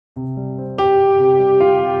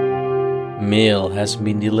Mail has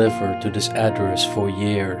been delivered to this address for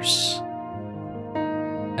years.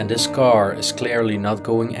 And this car is clearly not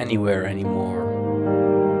going anywhere anymore.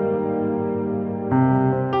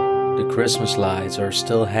 The Christmas lights are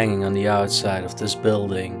still hanging on the outside of this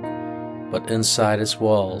building, but inside its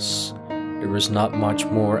walls, there is not much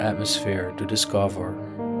more atmosphere to discover.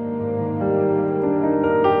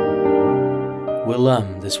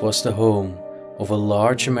 Whilom, this was the home of a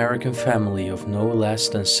large American family of no less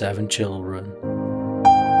than 7 children.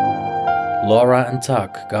 Laura and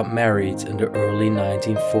Tuck got married in the early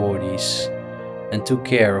 1940s and took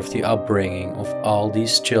care of the upbringing of all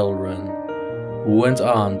these children, who went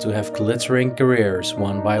on to have glittering careers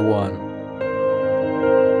one by one.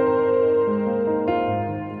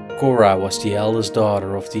 Cora was the eldest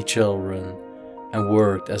daughter of the children and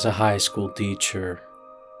worked as a high school teacher.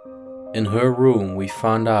 In her room we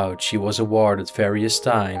found out she was awarded various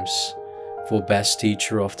times for Best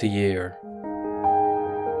Teacher of the Year.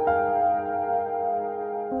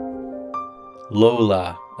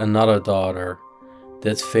 Lola, another daughter,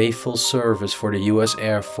 did faithful service for the US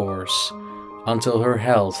Air Force until her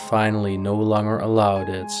health finally no longer allowed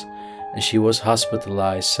it and she was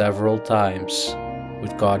hospitalized several times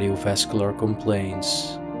with cardiovascular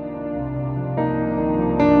complaints.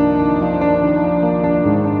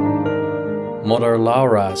 Mother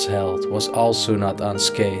Laura's health was also not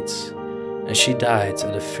unscathed, and she died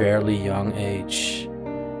at a fairly young age,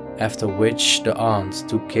 after which the aunt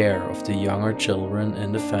took care of the younger children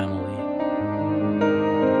in the family.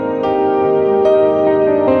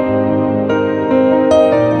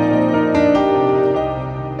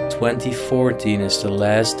 / 2014 is the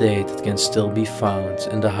last date that can still be found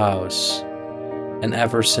in the house, and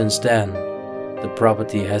ever since then, the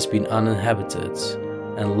property has been uninhabited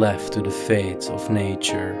and left to the fate of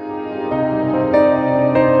nature.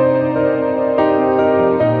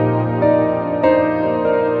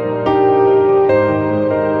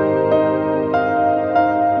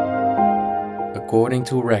 According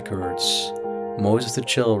to records, most of the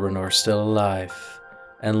children are still alive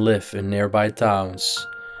and live in nearby towns,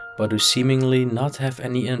 but who seemingly not have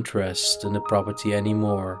any interest in the property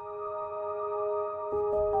anymore.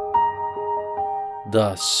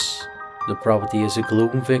 Thus, the property is a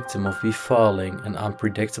gloom victim of befalling an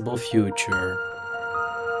unpredictable future.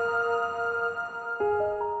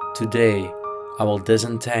 Today, I will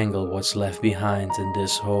disentangle what's left behind in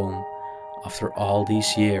this home after all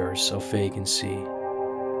these years of vacancy.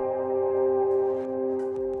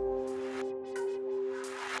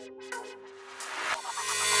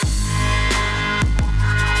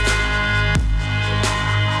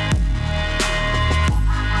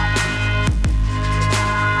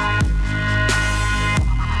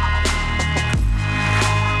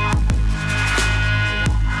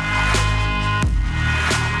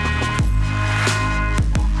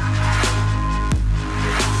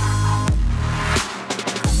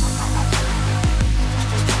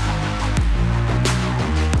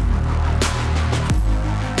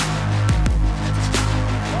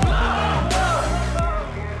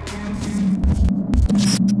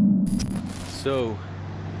 So,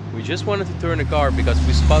 we just wanted to turn the car because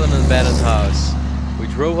we spotted an abandoned house. We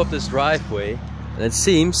drove up this driveway and it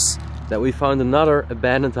seems that we found another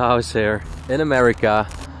abandoned house here in America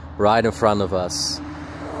right in front of us.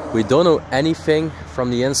 We don't know anything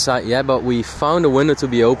from the inside yet, but we found a window to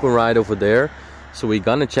be open right over there. So we're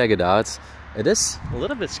gonna check it out. It is a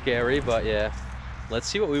little bit scary, but yeah, let's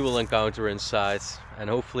see what we will encounter inside, and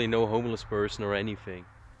hopefully no homeless person or anything.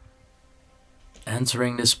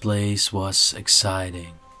 Entering this place was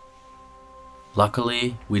exciting.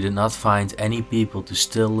 Luckily, we did not find any people to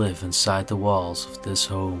still live inside the walls of this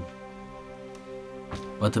home.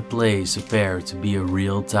 But the place appeared to be a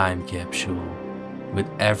real time capsule, with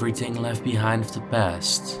everything left behind of the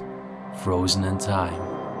past, frozen in time.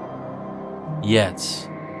 Yet,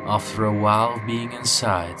 after a while of being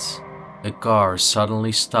inside, a car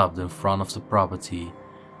suddenly stopped in front of the property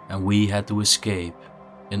and we had to escape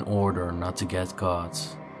in order not to get caught.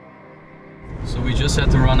 So we just had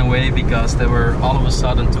to run away because there were all of a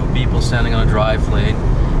sudden 2 people standing on a drive lane.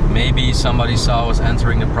 Maybe somebody saw us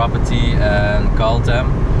entering the property and called them.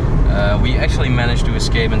 We actually managed to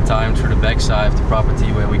escape in time through the back side of the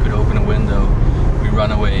property where we could open a window. We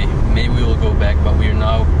run away. Maybe we will go back, but we are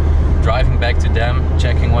now driving back to them,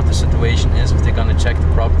 checking what the situation is, if they're gonna check the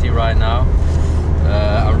property right now.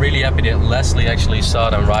 I'm really happy that Leslie actually saw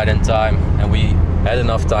them right in time and we had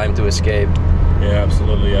enough time to escape. Yeah,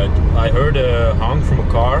 absolutely. I heard a honk from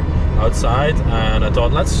a car outside, and I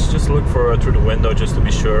thought, let's just look through the window just to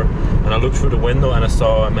be sure. And I looked through the window and I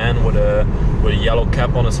saw a man with a yellow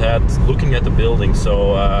cap on his head looking at the building.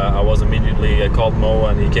 So I was immediately, I called Mo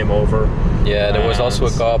and he came over. Yeah, there was also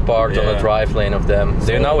a car parked on the drive lane of them.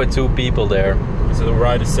 They're now with 2 people there. It's the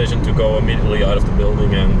right decision to go immediately out of the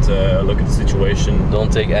building and look at the situation.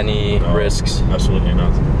 Don't take any risks. Absolutely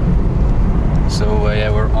not. So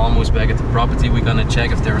yeah, we're almost back at the property. We're gonna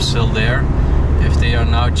check if they're still there. If they are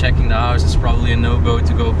now checking the house, it's probably a no-go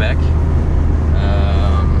to go back.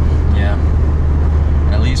 Yeah,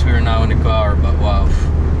 at least we are now in the car, but wow,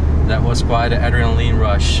 that was quite an adrenaline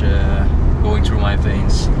rush going through my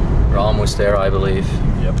veins. We're almost there, I believe.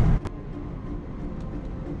 Yep.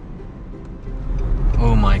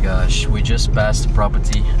 Oh my gosh, we just passed the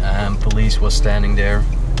property and police was standing there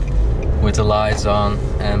with the lights on,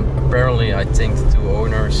 and apparently I think the 2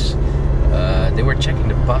 owners, they were checking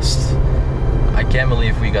the pust. I can't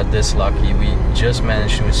believe we got this lucky. We just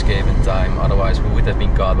managed to escape in time, otherwise we would have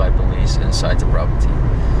been caught by police inside the property.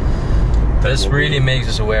 This really makes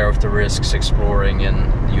us aware of the risks exploring in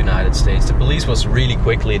the United States. The police was really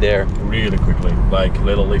quickly there. Really quickly, like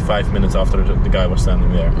literally 5 minutes after the guy was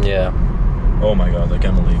standing there. Yeah. Oh my god, I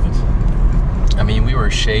can't believe it. I mean, we were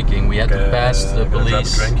shaking. We had to pass the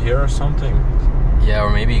police. Grab a drink here or something? Yeah, or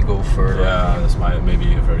maybe go further. Yeah, that's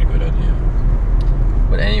maybe a very good idea.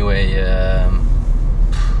 But anyway,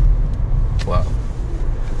 wow.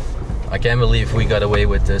 I can't believe we got away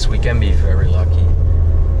with this. We can be very lucky.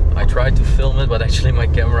 I tried to film it, but actually my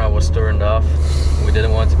camera was turned off. We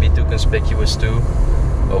didn't want to be too conspicuous too.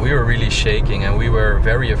 But we were really shaking and we were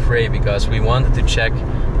very afraid because we wanted to check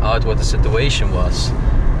out what the situation was.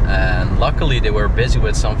 And luckily they were busy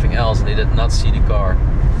with something else and they did not see the car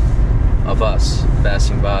of us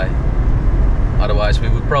passing by. Otherwise we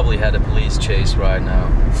would probably had a police chase right now.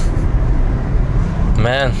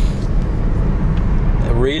 Man,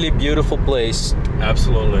 a really beautiful place.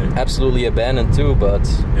 Absolutely. Absolutely abandoned too, but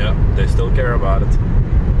yeah, they still care about it.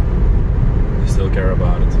 They still care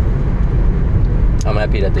about it. I'm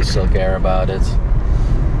happy that they still care about it.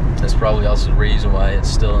 That's probably also the reason why it's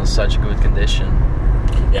still in such good condition.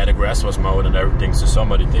 Yeah, the grass was mowed and everything, so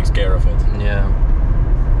somebody takes care of it. Yeah.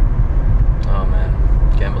 Oh man,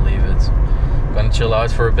 can't believe it. Gonna chill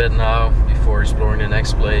out for a bit now before exploring the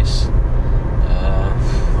next place.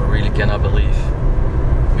 I really cannot believe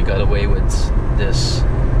we got away with this.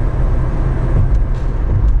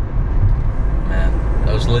 Man,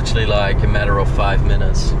 that was literally like a matter of 5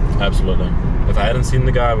 minutes. Absolutely. If I hadn't seen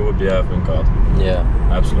the guy, we would have been caught. Yeah.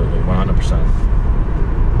 Absolutely,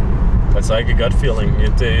 100%. That's like a gut feeling.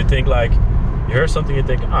 You think like, you hear something, you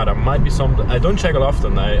think, there might be something. I don't check it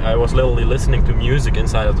often. I was literally listening to music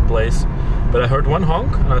inside of the place, but I heard one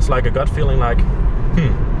honk, and it's like a gut feeling like,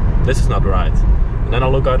 this is not right. And then I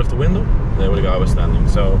look out of the window, and there the guy was standing.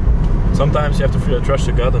 So sometimes you have to trust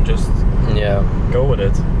your gut and just go with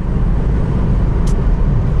it.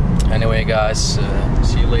 Anyway guys,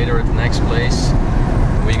 see you later at the next place.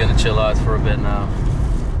 We're gonna chill out for a bit now.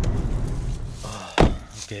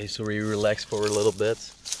 Okay, so we relaxed for a little bit.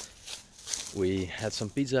 We had some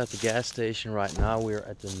pizza at the gas station. Right now we're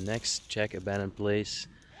at the next check abandoned place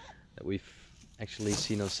that we've actually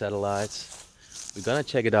seen on satellites. We're gonna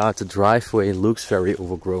check it out. The driveway looks very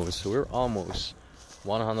overgrown, so we're almost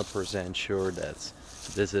 100% sure that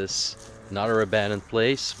this is another abandoned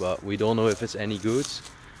place, but we don't know if it's any good.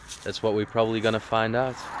 That's what we're probably gonna find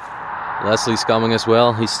out. Leslie's coming as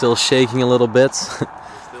well. He's still shaking a little bit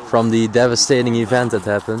from the devastating event that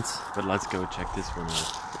happened. But let's go check this one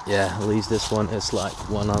out. Yeah, at least this one is like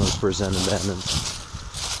 100% abandoned.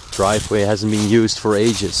 Driveway hasn't been used for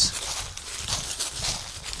ages.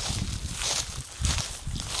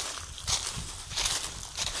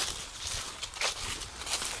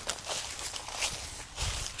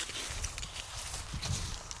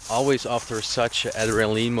 Always after such an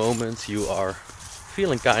adrenaline moment, you are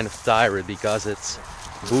feeling kind of tired because it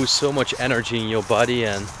boosts so much energy in your body,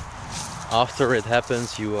 and after it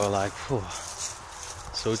happens you are like, phew,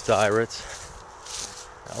 so tired.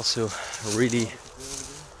 Also really...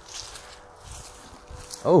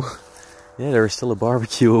 Oh, yeah, there is still a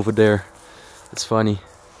barbecue over there. It's funny.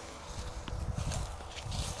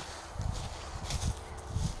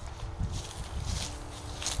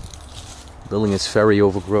 The building is very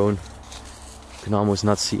overgrown. You can almost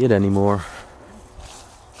not see it anymore.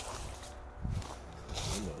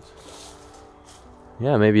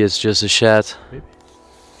 Yeah, maybe it's just a shed. Maybe.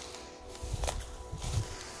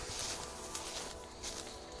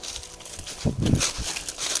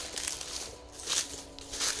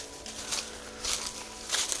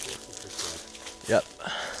 Yep.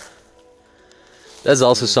 That's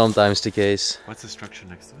also sometimes the case. What's the structure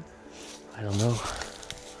next to it? I don't know.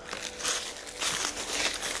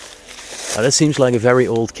 Oh, that seems like a very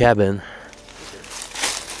old cabin.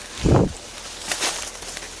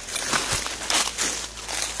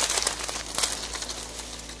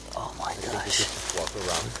 Oh my gosh. Just walk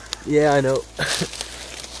around. Yeah, I know.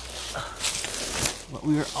 But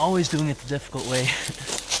we were always doing it the difficult way.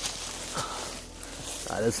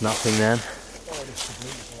 Ah, that's nothing, man.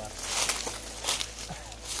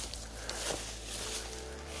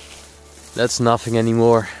 That's nothing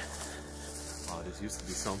anymore. Oh, this used to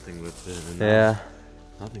be something with yeah.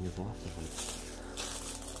 Nothing is left of it.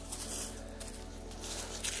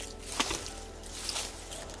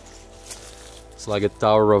 It's like a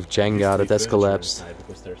tower of Jenga that has collapsed.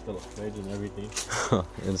 Because there's still a fridge and everything.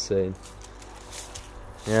 Insane.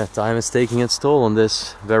 Yeah, time is taking its toll on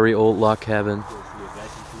this very old log cabin.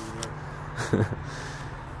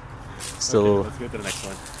 Still. Okay, let's go to the next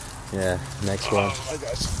one. Yeah, next one. Oh my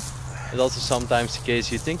gosh. It's also sometimes the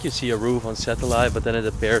case you think you see a roof on satellite, but then it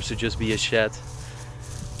appears to just be a shed.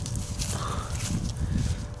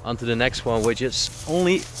 On to the next one, which is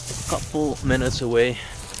only a couple minutes away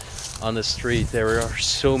on the street. There are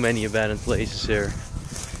so many abandoned places here.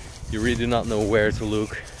 You really do not know where to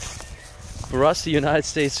look. For us, the United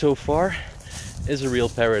States so far is a real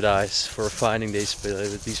paradise for finding these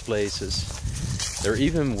places. There are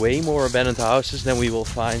even way more abandoned houses than we will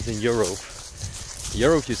find in Europe. In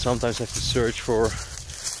Europe you sometimes have to search for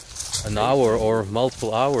an hour or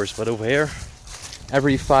multiple hours, but over here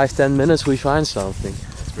every 5-10 minutes we find something.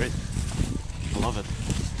 That's great. I love it.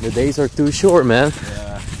 The days are too short, man.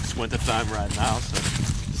 Yeah, it's winter time right now, so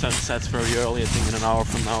sun sets very early. I think in an hour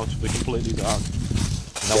from now it will be completely dark.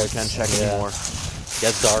 Now we can't check anymore.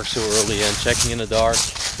 Gets dark so early, and checking in the dark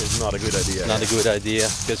is not a good idea. Not a good idea,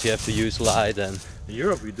 because you have to use light, and in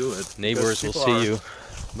Europe we do it. Neighbors will see you.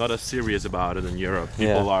 Not as serious about it in Europe.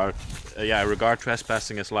 People are, regard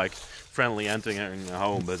trespassing as like friendly entering a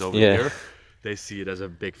home, but over here they see it as a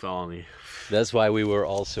big felony. That's why we were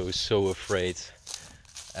also so afraid,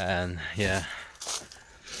 and yeah,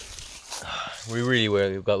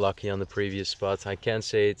 we got lucky on the previous spot. I can't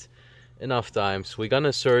say it enough times. We're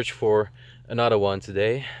gonna search for another one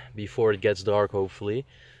today before it gets dark, hopefully.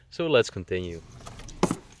 So let's continue.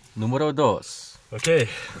 Número 2. Okay,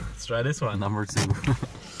 let's try this one. Number 2.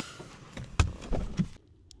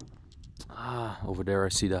 Over there I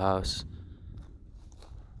see the house.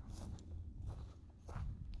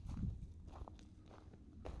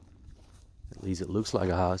 At least it looks like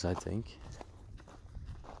a house, I think.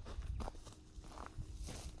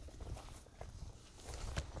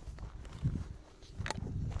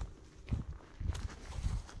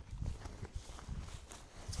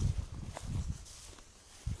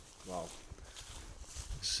 Wow.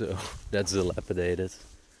 So that's dilapidated.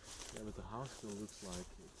 Yeah, but the house still looks like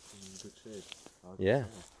it's in good shape. Yeah.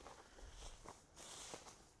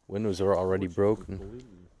 Windows are already broken.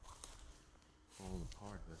 Completely falling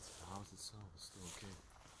apart, but the house itself is still okay.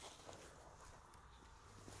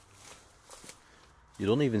 You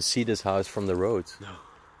don't even see this house from the road. No,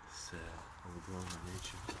 it's overgrown by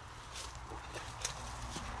nature.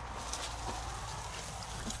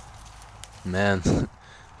 Man,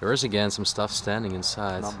 there is again some stuff standing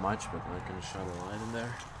inside. Not much, but I'm gonna shine a light in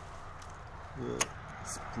there. Yeah,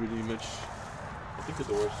 it's pretty much. I think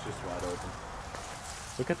the door is just wide open.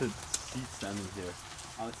 Look at the seat standing here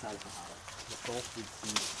outside the house. The 12-foot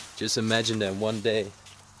seat. Just imagine that one day,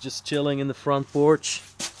 just chilling in the front porch.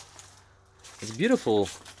 It's a beautiful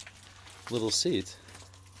little seat.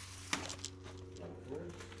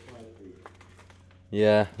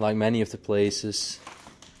 Yeah, like many of the places.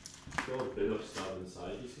 Still a bit of stuff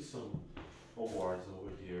inside. You see some awards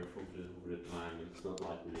over here over the time. It's not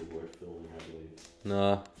like really worth filming, I believe.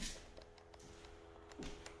 No.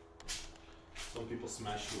 Some people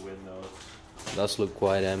smash the windows. It does look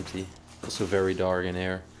quite empty. Also very dark in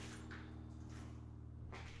here.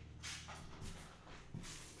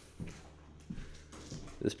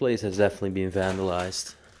 This place has definitely been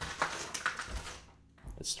vandalized.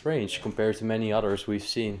 It's strange compared to many others we've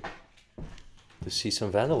seen to see some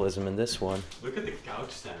vandalism in this one. Look at the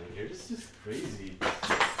couch standing here. This is just crazy.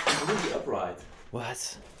 It's really upright.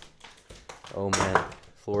 What? Oh man,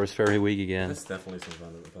 floor is very weak again. That's definitely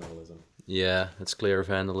some vandalism. Yeah, it's clear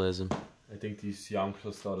vandalism. I think these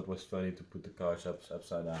youngsters thought it was funny to put the couch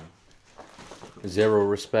upside down. Zero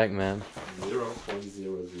respect, man.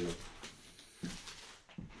 0.00.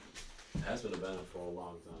 It has been abandoned for a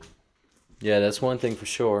long time. Yeah, that's one thing for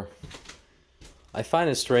sure. I find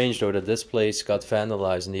it strange though that this place got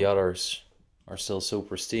vandalized and the others are still so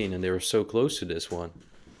pristine, and they were so close to this one.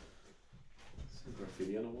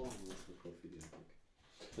 Graffiti on the wall? Graffiti, I think.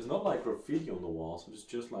 It's not like graffiti on the walls, it's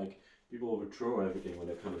just like people overthrow everything when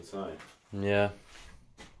they come inside. Yeah.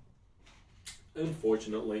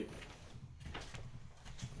 Unfortunately.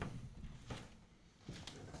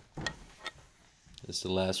 This is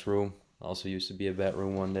the last room. Also used to be a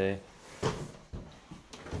bedroom one day.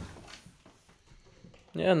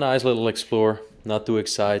 Yeah, nice little explore. Not too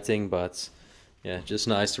exciting, but yeah, just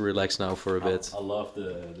nice to relax now for a bit. I love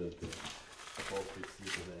the whole big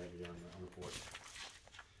sleeper area on the porch.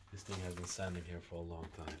 This thing has been standing here for a long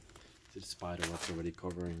time. The spider web's already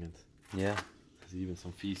covering it. Yeah. There's even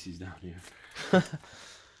some feces down here.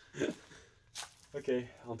 Okay,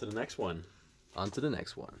 on to the next one. On to the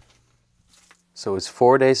next one. So it's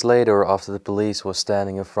 4 days later after the police was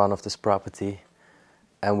standing in front of this property,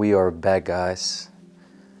 and we are back, guys.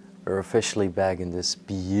 We're officially back in this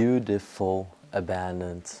beautiful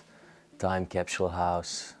abandoned time capsule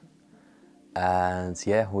house. And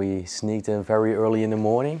yeah, we sneaked in very early in the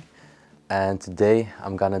morning, and today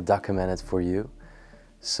I'm gonna document it for you.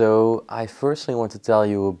 So I firstly want to tell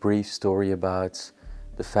you a brief story about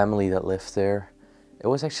the family that lived there. It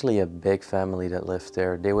was actually a big family that lived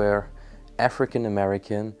there. They were African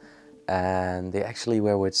American, and they actually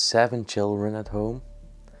were with 7 children at home.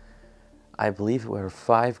 I believe it were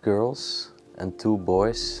 5 girls and 2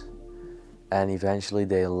 boys, and eventually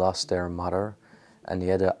they lost their mother, and they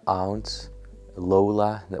had an aunt,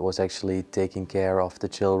 Lola, that was actually taking care of the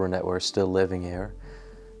children that were still living here.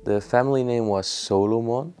 The family name was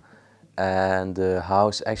Solomon, and the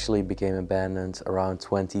house actually became abandoned around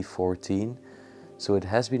 2014. So it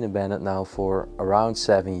has been abandoned now for around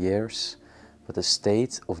 7 years, but the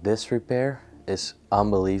state of disrepair is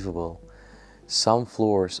unbelievable. Some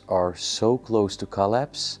floors are so close to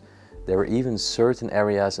collapse. There are even certain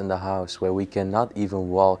areas in the house where we cannot even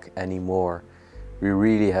walk anymore. We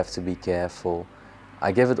really have to be careful.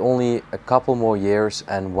 I give it only a couple more years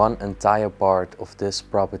and one entire part of this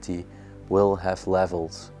property will have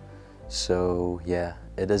leveled. So yeah,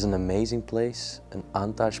 it is an amazing place, an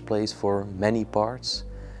untouched place for many parts.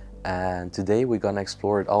 And today we're gonna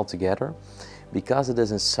explore it all together. Because it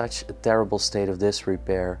is in such a terrible state of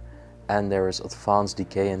disrepair and there is advanced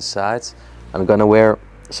decay inside, I'm gonna wear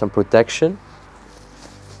some protection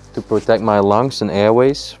to protect my lungs and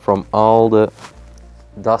airways from all the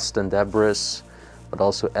dust and debris, but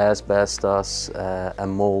also asbestos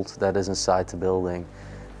and mold that is inside the building.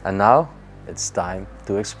 And now it's time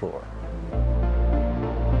to explore.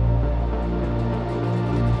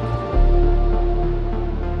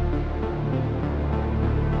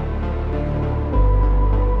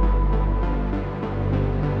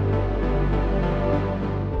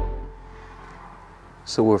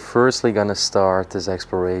 So we're firstly gonna start this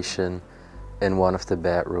exploration in one of the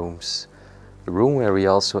bedrooms. The room where we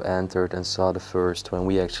also entered and saw the first when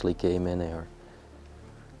we actually came in here.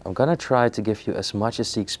 I'm gonna try to give you as much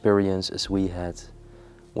as the experience as we had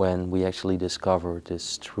when we actually discovered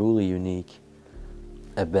this truly unique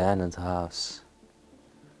abandoned house.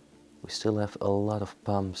 We still have a lot of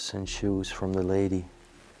pumps and shoes from the lady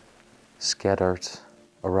scattered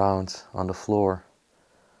around on the floor.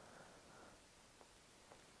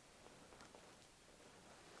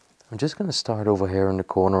 I'm just gonna start over here in the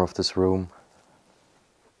corner of this room.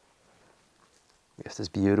 We have this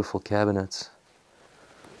beautiful cabinet.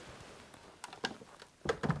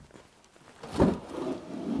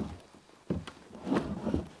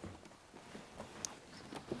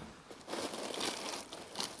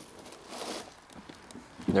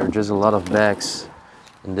 There are just a lot of bags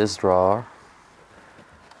in this drawer.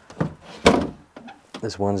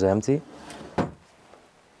 This one's empty.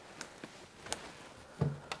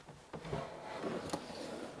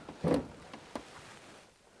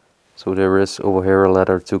 So there is over here a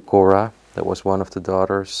letter to Cora, that was one of the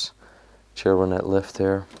daughters, children that lived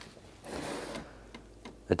there.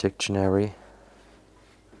 A dictionary.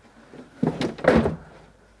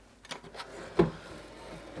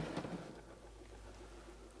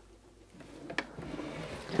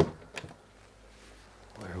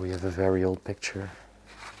 Where we have a very old picture.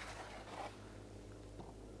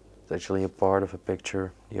 It's actually a part of a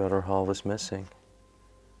picture, the other half is missing.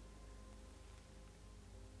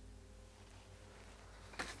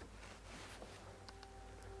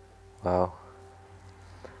 Wow.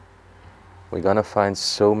 We're gonna find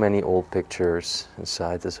so many old pictures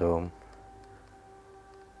inside this home.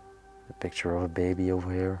 A picture of a baby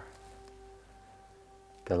over here.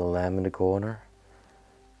 Got a lamb in the corner.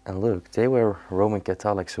 And look, they were Roman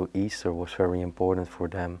Catholic, so Easter was very important for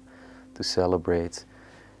them to celebrate.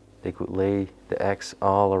 They could lay the eggs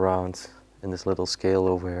all around in this little scale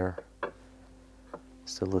over here.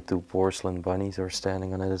 Still the two porcelain bunnies are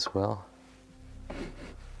standing on it as well.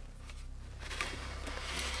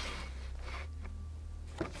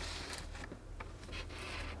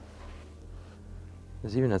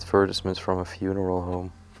 There's even advertisements from a funeral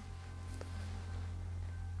home.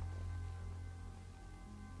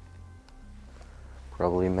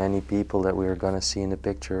 Probably many people that we are gonna see in the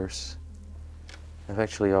pictures have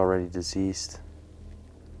actually already deceased.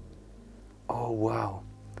 Oh wow.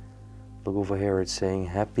 Look over here, it's saying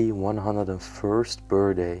happy 101st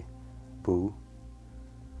birthday, Boo.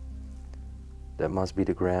 That must be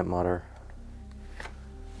the grandmother. I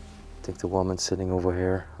think the woman sitting over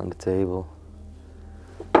here on the table.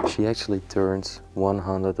 She actually turns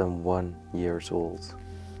 101 years old.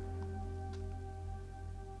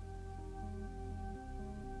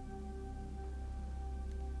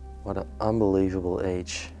 What an unbelievable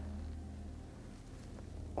age.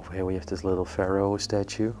 Over here we have this little pharaoh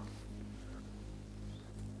statue.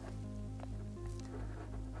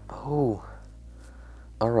 Oh,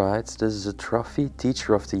 alright, this is a trophy,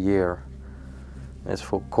 Teacher of the Year. It's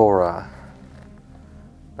for Cora.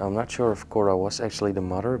 I'm not sure if Cora was actually the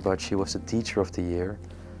mother, but she was the Teacher of the Year.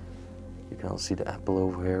 You can see the apple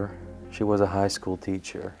over here. She was a high school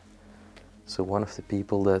teacher. So one of the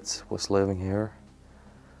people that was living here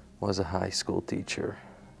was a high school teacher.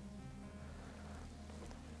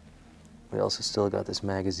 We also still got this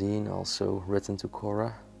magazine, also written to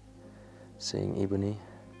Cora, saying Ebony,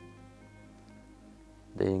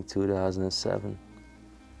 dating 2007.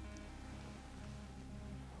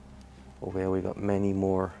 Over here we got many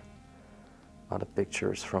more other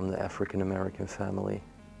pictures from the African American family.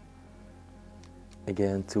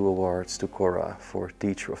 Again, 2 awards to Cora for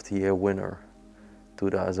Teacher of the Year winner,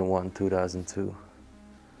 2001-2002.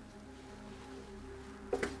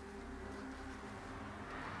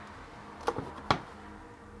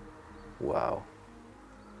 Wow.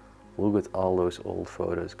 Look at all those old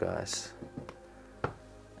photos, guys.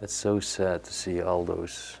 It's so sad to see all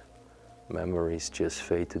those memories just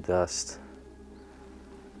fade to dust.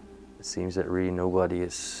 It seems that really nobody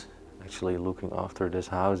is actually looking after this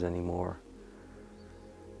house anymore.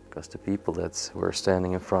 Because the people that were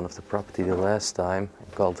standing in front of the property the last time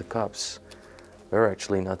and called the cops were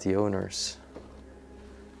actually not the owners.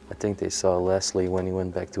 I think they saw Leslie when he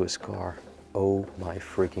went back to his car. Oh my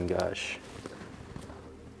freaking gosh.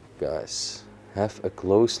 Guys, have a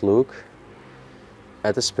close look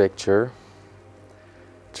at this picture.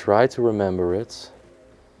 Try to remember it,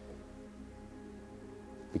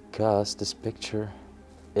 because this picture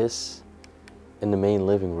is in the main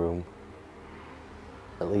living room.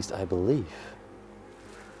 At least I believe.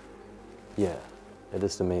 Yeah, it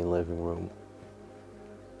is the main living room.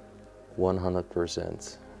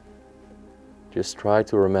 100%. Just try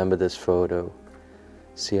to remember this photo.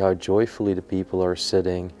 See how joyfully the people are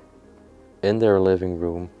sitting in their living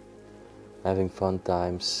room, having fun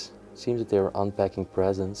times. Seems that they were unpacking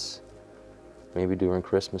presents, maybe during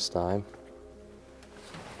Christmas time.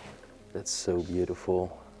 That's so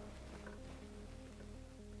beautiful.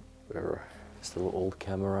 Where this little old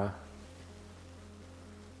camera.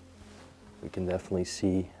 We can definitely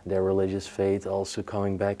see their religious faith also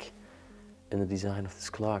coming back in the design of this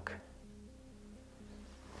clock.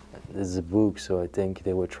 This is a book, so I think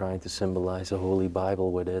they were trying to symbolize a holy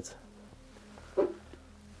Bible with it.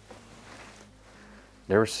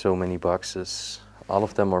 There are so many boxes. All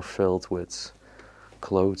of them are filled with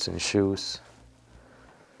clothes and shoes.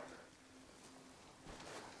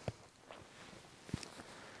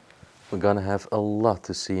 We're gonna have a lot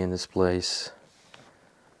to see in this place.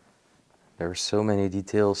 There are so many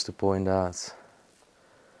details to point out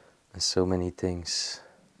and so many things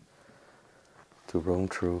to roam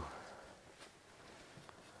through.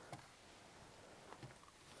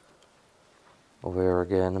 Over here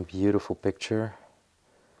again, a beautiful picture.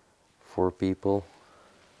 4 people.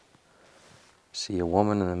 See a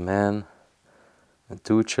woman and a man and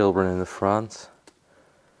 2 children in the front.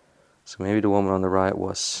 So maybe the woman on the right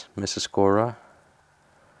was Mrs. Cora.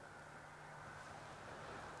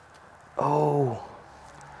 Oh,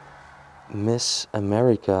 Miss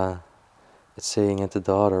America, it's saying at the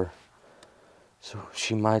daughter. So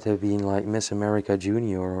she might have been like Miss America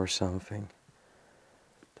Junior or something.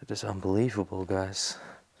 That is unbelievable, guys.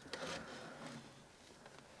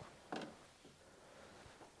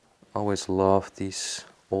 Always loved these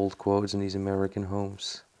old quotes in these American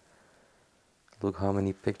homes. Look how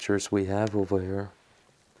many pictures we have over here.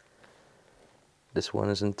 This one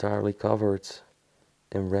is entirely covered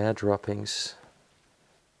in rare droppings.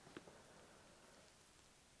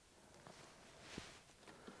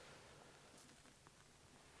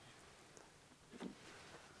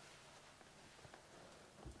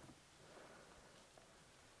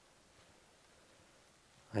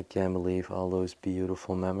 I can't believe all those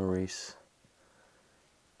beautiful memories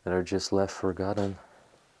that are just left forgotten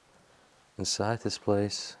inside this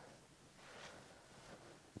place.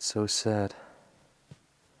 It's so sad.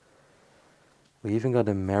 We even got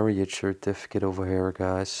a marriage certificate over here,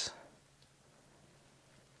 guys,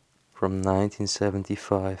 from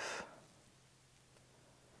 1975.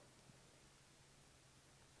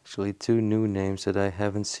 Actually, 2 new names that I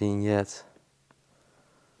haven't seen yet.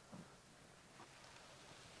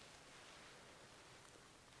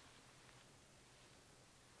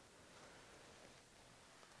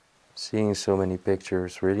 Seeing so many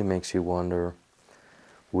pictures really makes you wonder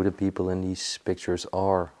who the people in these pictures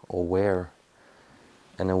are, or where,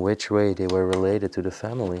 and in which way they were related to the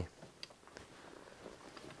family,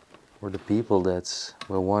 or the people that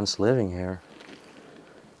were once living here.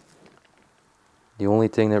 The only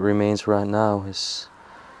thing that remains right now is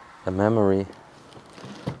a memory.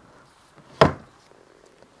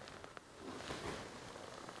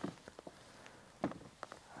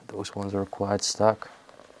 Those ones are quite stuck.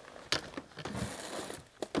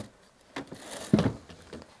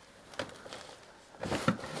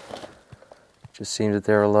 Just seems that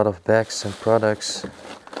there are a lot of bags and products.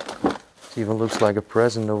 It even looks like a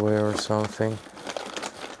present over here or something.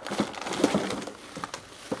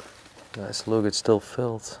 Guys, look, it's still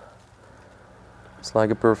filled. It's like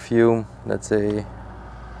a perfume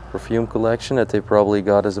collection that they probably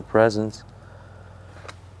got as a present.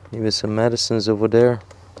 Maybe some medicines over there.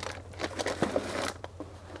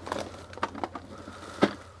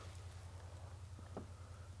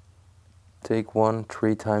 Take 1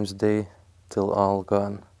 3 times a day till all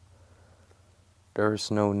gone.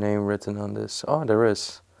 There's no name written on this. Oh, there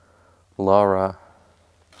is. Laura.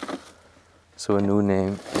 So a new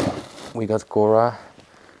name. We got Cora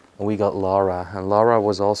and we got Lola. And Laura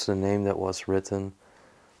was also the name that was written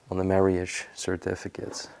on the marriage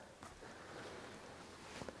certificate.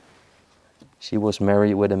 She was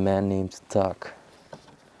married with a man named Tuck.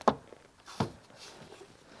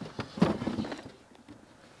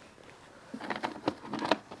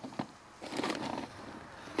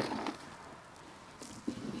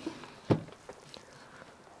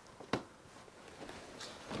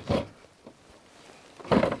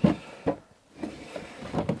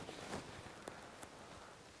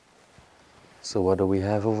 So what do we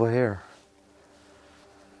have over here?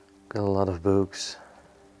 Got a lot of books.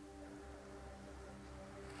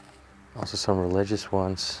 Also some religious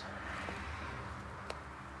ones.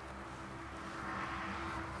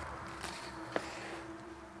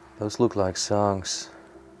 Those look like songs.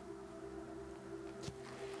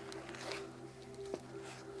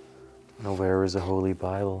 Now where is the Holy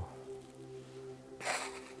Bible?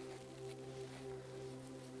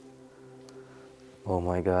 Oh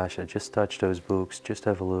my gosh, I just touched those books. Just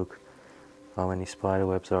have a look how many spider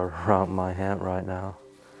webs are around my hand right now.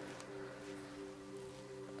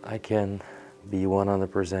 I can be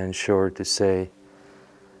 100% sure to say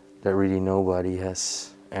that really nobody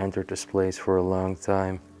has entered this place for a long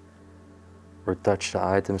time or touched the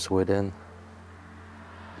items within.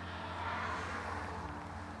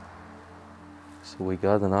 So we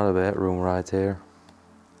got another bedroom right here.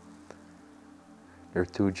 There are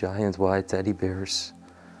 2 giant white teddy bears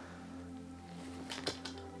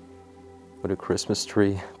with a Christmas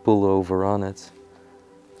tree pullover on it.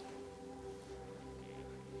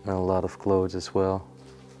 And a lot of clothes as well.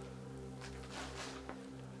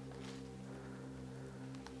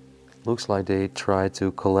 Looks like they tried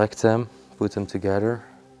to collect them, put them together,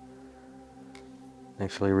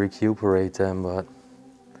 actually recuperate them, but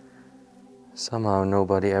somehow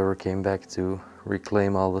nobody ever came back to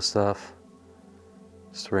reclaim all the stuff.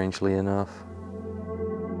 Strangely enough.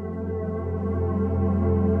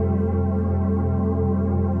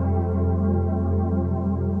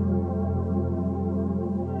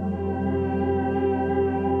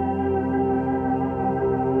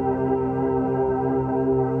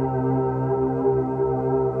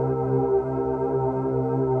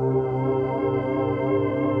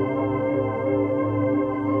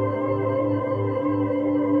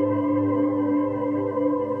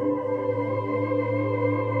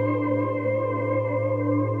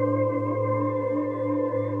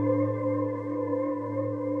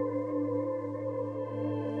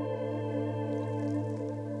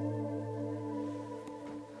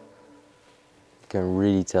 Can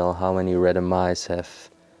really tell how many red mice have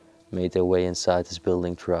made their way inside this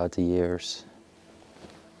building throughout the years.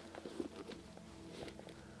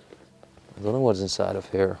 I don't know what's inside of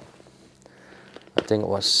here. I think it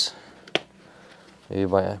was maybe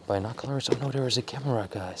by binoculars. Oh no, there is a camera,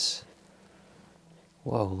 guys.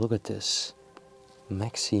 Whoa, look at this.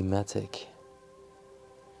 𝗦𝘁cie𝗿𝘆𝗶.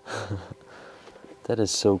 That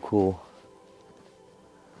is so cool.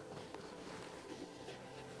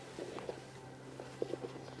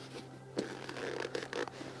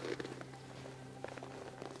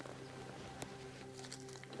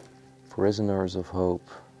 Prisoners of Hope.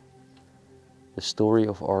 The story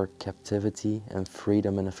of our captivity and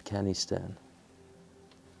freedom in Afghanistan.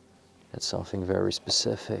 That's something very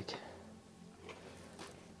specific.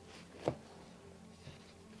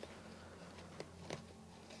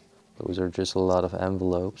 Those are just a lot of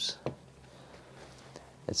envelopes.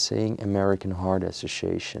 It's saying American Heart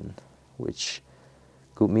Association, which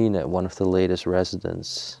could mean that one of the latest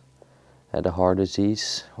residents had a heart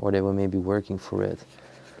disease, or they were maybe working for it.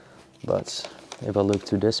 But if I look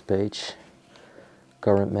to this page,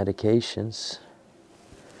 current medications,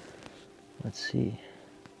 let's see.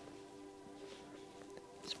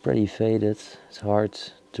 It's pretty faded, it's hard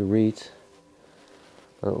to read.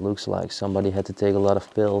 But it looks like somebody had to take a lot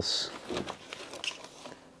of pills.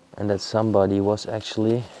 And that somebody was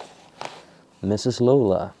actually Mrs.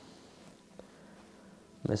 Lola.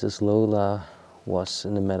 Mrs. Lola was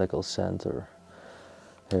in the medical center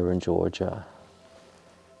here in Georgia.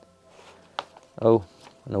 Oh,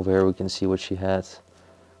 and over here we can see what she had.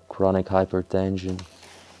 Chronic hypertension.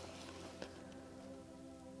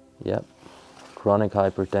 Yep, chronic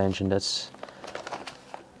hypertension, that's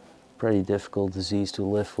pretty difficult disease to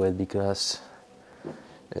live with because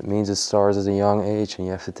it means it starts at a young age and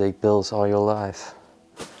you have to take pills all your life.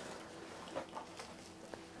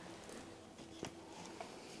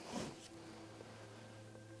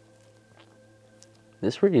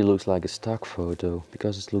 This really looks like a stock photo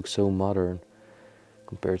because it looks so modern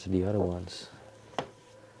compared to the other ones.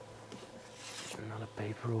 Another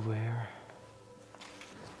paper over here.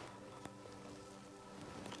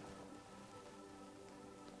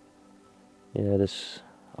 Yeah, this,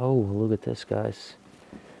 oh, look at this, guys.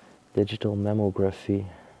 Digital mammography.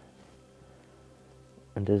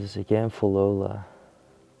 And this is again for Lola.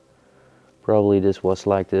 Probably this was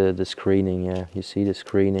like the screening, yeah. You see the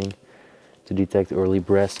screening to detect early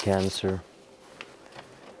breast cancer.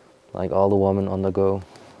 Like all the women on the go.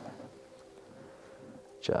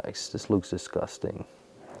 Jikes, this looks disgusting.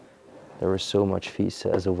 There is so much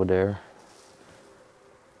feces over there.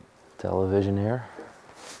 Television here.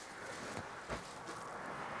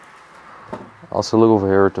 Also look over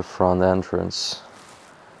here at the front entrance.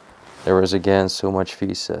 There is again so much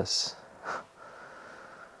feces. I'm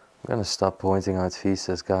gonna stop pointing out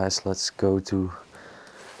feces, guys. Let's go to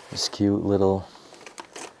this cute little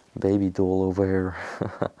baby doll over here.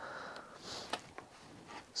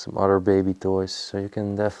 Some other baby toys, so you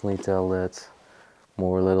can definitely tell that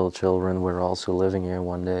more little children were also living here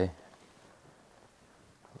one day.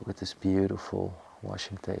 Look at this beautiful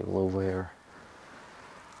washing table over here.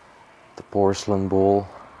 The porcelain bowl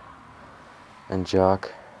and jug.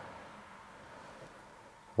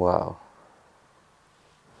 Wow.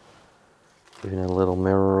 Even a little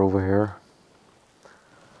mirror over here.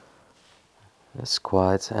 It's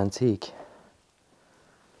quite antique.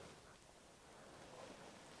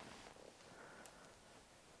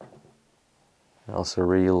 I also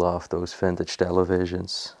really love those vintage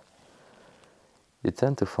televisions. You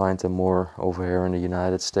tend to find them more over here in the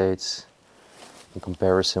United States in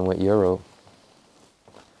comparison with Europe.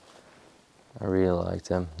 I really like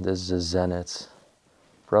them. This is a Zenith,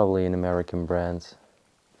 probably an American brand.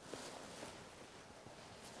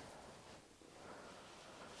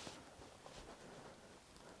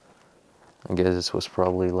 I guess this was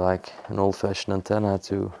probably like an old-fashioned antenna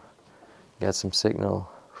to get some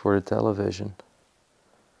signal for the television.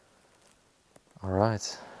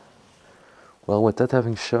 Alright. Well, with that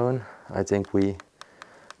having shown, I think we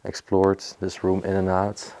explored this room in and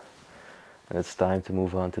out. And it's time to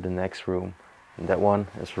move on to the next room. And that one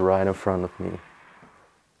is right in front of me.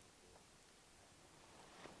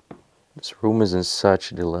 This room is in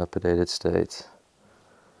such a dilapidated state.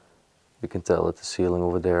 You can tell that the ceiling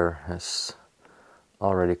over there has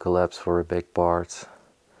already collapsed for a big part.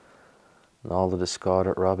 And all the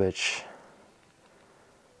discarded rubbish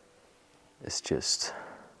is just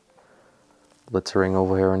littering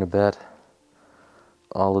over here in the bed.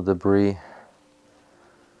 All the debris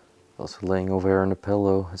also laying over here on the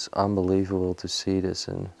pillow. It's unbelievable to see this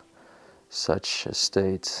in such a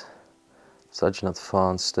state, such an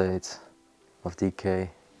advanced state of decay.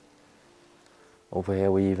 Over here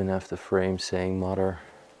we even have the frame saying mother.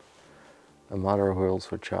 A mother holds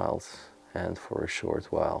her child's hand for a short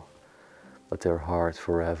while, but their heart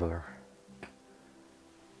forever.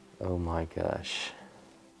 Oh my gosh.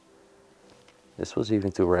 This was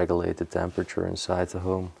even to regulate the temperature inside the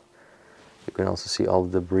home. You can also see all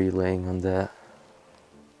the debris laying on that.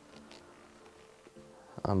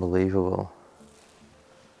 Unbelievable.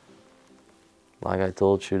 Like I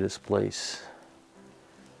told you, this place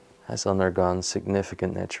has undergone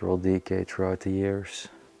significant natural decay throughout the years.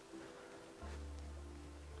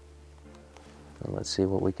 And let's see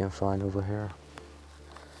what we can find over here.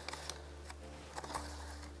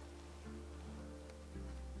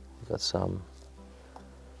 Got some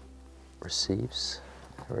receipts.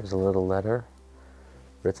 There is a little letter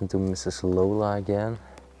written to Mrs. Lola again.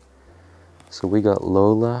 So we got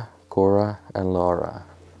Lola, Cora and Laura.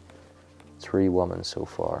 3 women so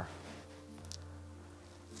far.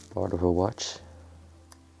 Part of a watch.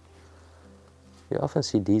 You often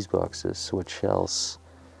see these boxes with shells.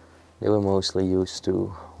 They were mostly used to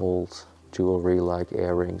hold jewelry like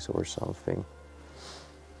earrings or something.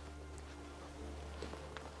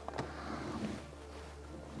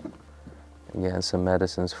 Again, some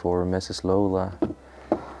medicines for Mrs. Lola.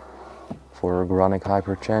 For chronic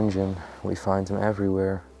hypertension, we find them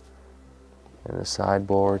everywhere. In the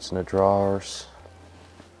sideboards, in the drawers.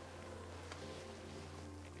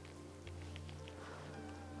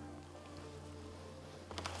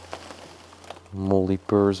 Moldy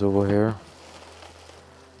purse over here.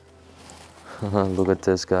 Look at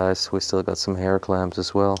this, guys. We still got some hair clamps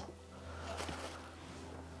as well.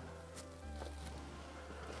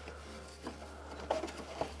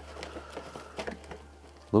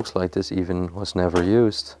 Looks like this even was never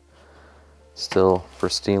used. Still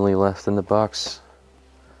pristinely left in the box.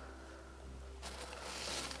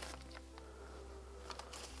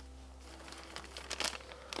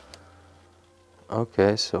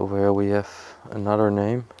 Okay, so over here we have another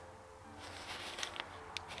name.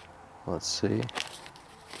 Let's see.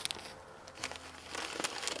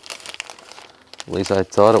 At least I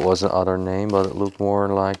thought it was another name, but it looked more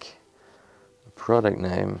like a product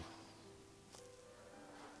name.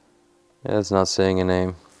 Yeah, it's not saying a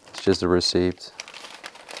name, it's just a receipt.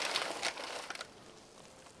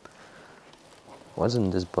 What's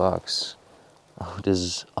in this box? Oh, this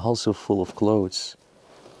is also full of clothes.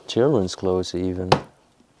 Children's clothes even.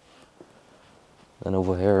 And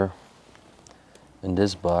over here, in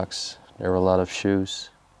this box, there are a lot of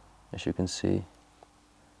shoes, as you can see.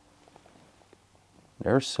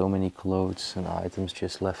 There are so many clothes and items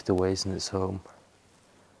just left to waste in this home.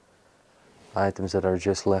 Items that are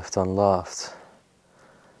just left unloved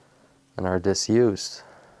and are disused.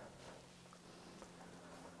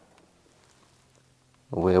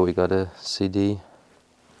 Over here we got a CD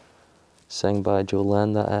sang by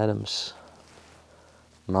Yolanda Adams,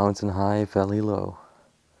 Mountain High, Valley Low.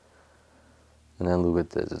 And then look at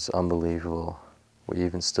this, it's unbelievable. We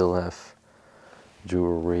even still have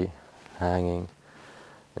jewelry hanging,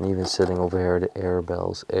 and even sitting over here, the ear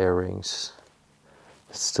bells, earrings.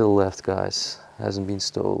 It's still left, guys, hasn't been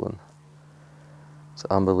stolen. It's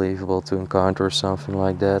unbelievable to encounter something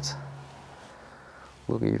like that.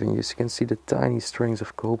 Look, even you can see the tiny strings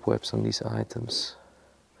of cobwebs on these items.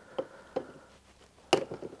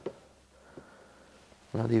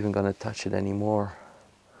 I'm not even gonna touch it anymore.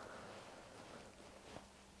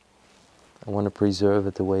 I want to preserve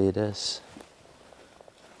it the way it is.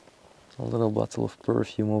 A little bottle of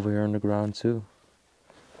perfume over here on the ground too.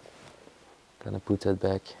 Gonna put that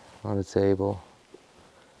back on the table.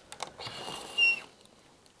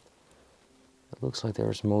 It looks like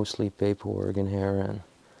there's mostly paperwork in here, and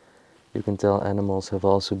you can tell animals have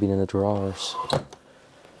also been in the drawers.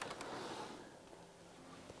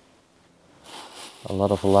 A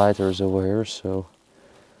lot of lighters over here, so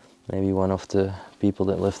maybe one of the people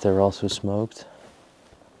that lived there also smoked.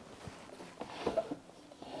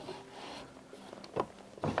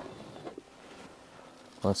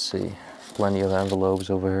 Let's see, plenty of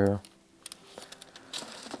envelopes over here.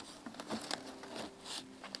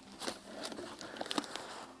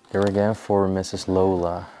 Here again for Mrs.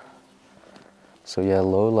 Lola. So yeah,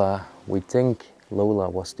 Lola, we think Lola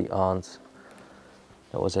was the aunt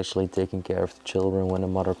that was actually taking care of the children when the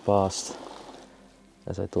mother passed,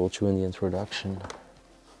 as I told you in the introduction.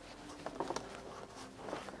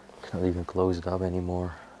 Can't even close it up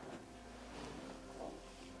anymore.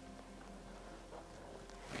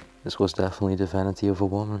 This was definitely the vanity of a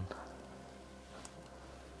woman.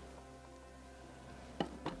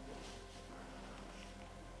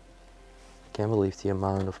 Can't believe the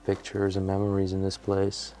amount of pictures and memories in this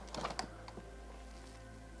place.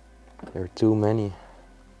 There are too many.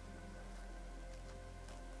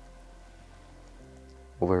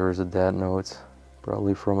 Over here is a dead note,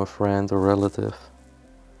 probably from a friend or relative.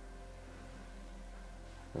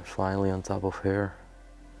 And finally on top of here,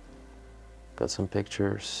 got some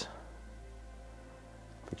pictures.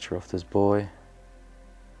 Picture of this boy.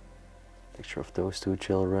 Picture of those 2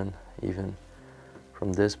 children, even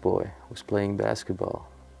from this boy who's playing basketball.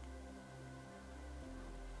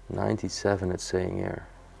 97 it's saying here.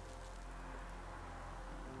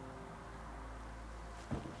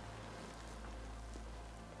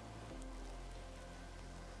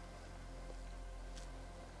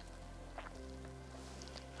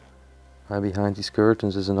 Right behind these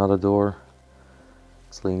curtains is another door.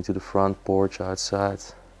 It's leading to the front porch outside.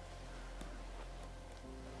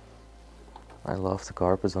 I love the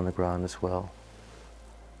carpets on the ground as well.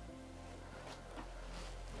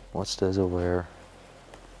 What's this over here?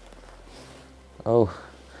 Oh,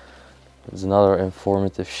 there's another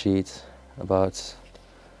informative sheet about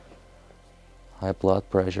high blood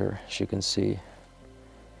pressure. As you can see,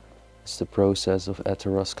 it's the process of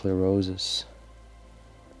atherosclerosis.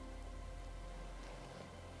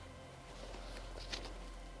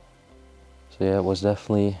 So yeah, it was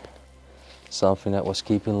definitely something that was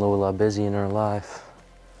keeping Lola busy in her life,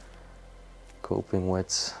 coping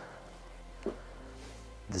with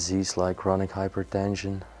disease like chronic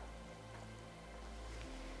hypertension.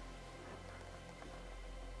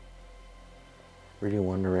 Really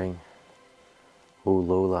wondering who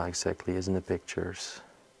Lola exactly is in the pictures,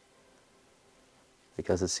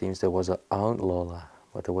 because it seems there was an Aunt Lola,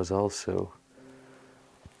 but there was also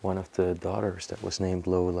one of the daughters that was named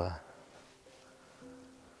Lola.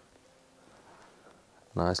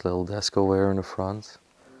 Nice little desk over here in the front.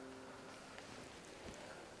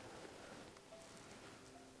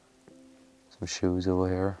 Some shoes over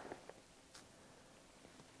here.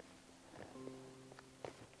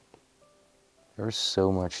 There's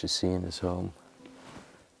so much to see in this home.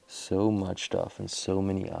 So much stuff and so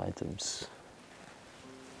many items.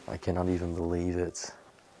 I cannot even believe it.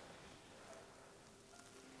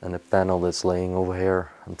 And the panel that's laying over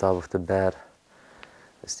here on top of the bed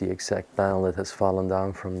is the exact panel that has fallen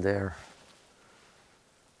down from there.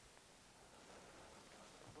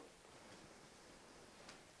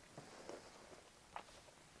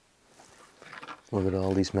 Look at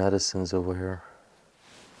all these medicines over here.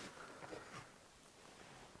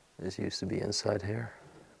 This used to be inside here.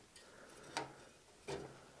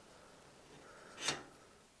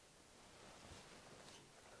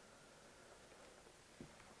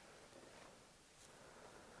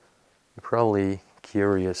 You're probably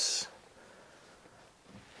curious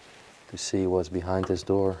to see what's behind this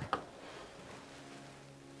door.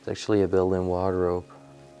 It's actually a built-in wardrobe,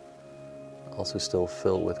 also still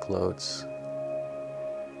filled with clothes.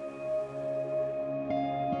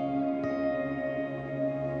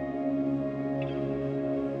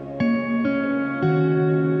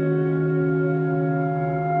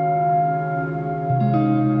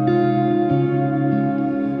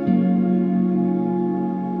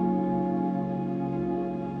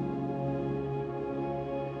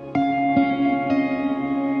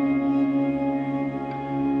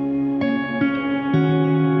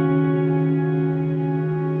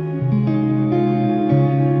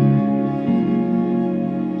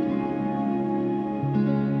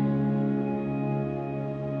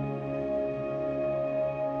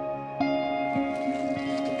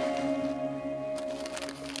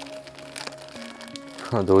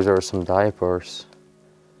 Those are some diapers.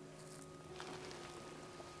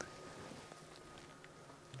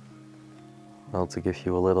 Well, to give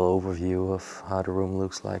you a little overview of how the room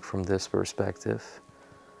looks like from this perspective.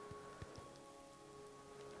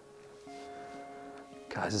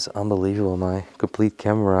 Guys, it's unbelievable. My complete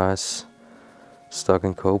camera is stuck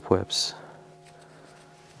in cobwebs.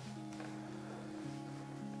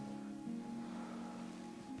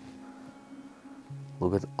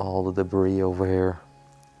 Look at all the debris over here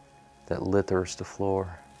that litters the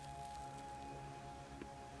floor.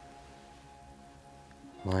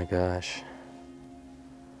 My gosh.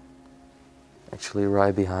 Actually,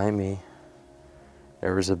 right behind me,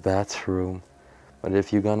 there is a bathroom. But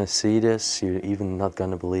if you're gonna see this, you're even not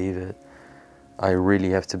gonna believe it. I really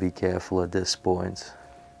have to be careful at this point.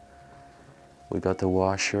 We got the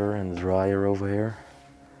washer and the dryer over here.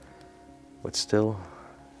 But still,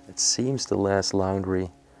 it seems the last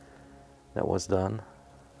laundry that was done.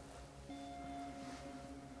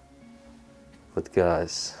 But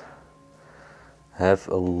guys, have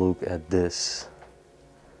a look at this.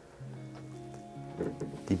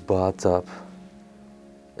 The bathtub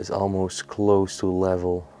is almost close to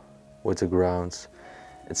level with the ground.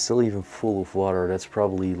 It's still even full of water. That's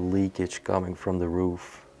probably leakage coming from the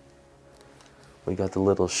roof. We got the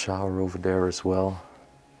little shower over there as well.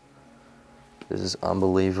 This is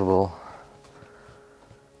unbelievable.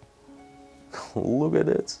 Look at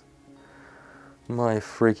it. My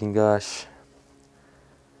freaking gosh.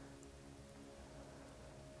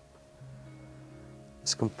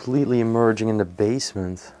 This completely emerging in the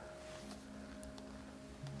basement.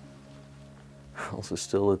 Also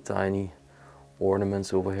still the tiny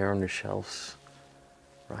ornaments over here on the shelves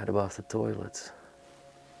right above the toilet.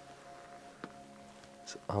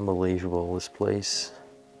 It's unbelievable. This place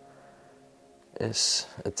is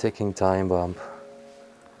a ticking time bomb,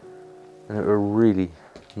 and it will really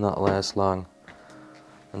not last long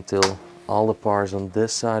until all the parts on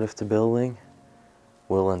this side of the building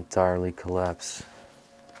will entirely collapse.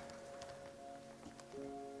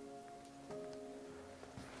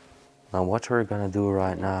 Now what we're gonna do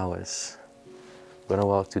right now is we're gonna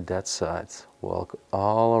walk to that side, walk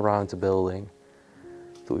all around the building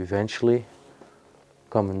to eventually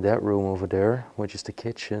come in that room over there, which is the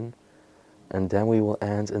kitchen, and then we will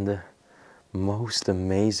end in the most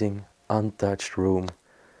amazing untouched room.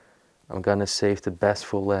 I'm gonna save the best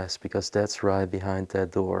for last because that's right behind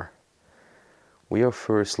that door. We are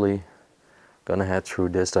firstly gonna head through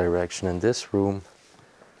this direction, and this room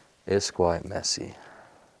is quite messy,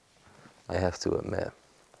 I have to admit.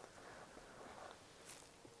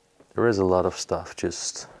 There is a lot of stuff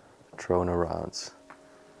just thrown around.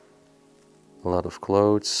 A lot of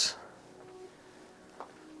clothes.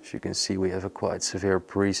 As you can see, we have a quite severe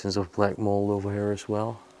presence of black mold over here as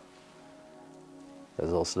well.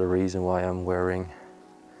 That's also the reason why I'm wearing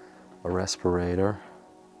a respirator.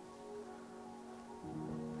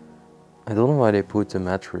 I don't know why they put the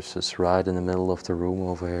mattresses right in the middle of the room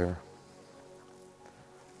over here.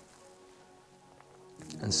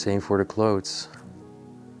 And same for the clothes.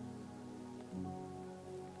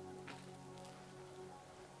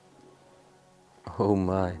 Oh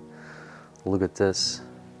my, look at this.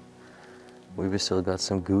 We've still got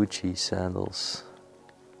some Gucci sandals.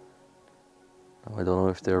 Now, I don't know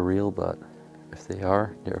if they're real, but if they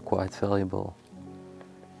are, they're quite valuable.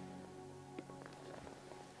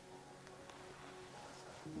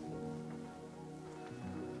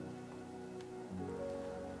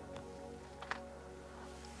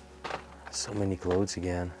 So many clothes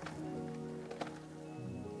again.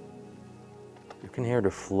 You can hear the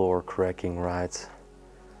floor cracking right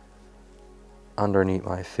underneath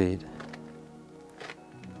my feet.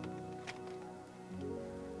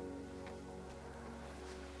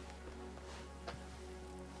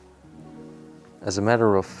 As a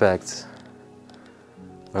matter of fact,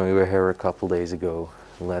 when we were here a couple days ago,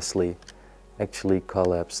 Leslie actually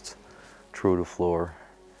collapsed through the floor.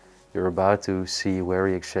 You're about to see where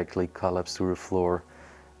he exactly collapsed through the floor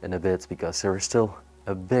in a bit, because there is still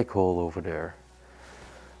a big hole over there.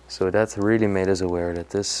 So that really made us aware that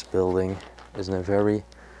this building is in a very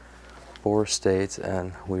poor state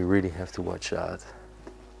and we really have to watch out.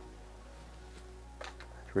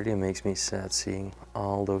 It really makes me sad seeing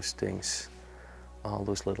all those things, all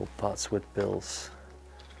those little pots with pills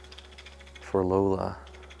for Lola.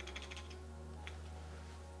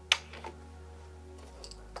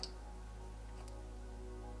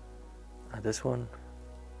 This one,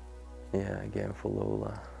 yeah, again for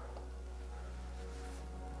Lola.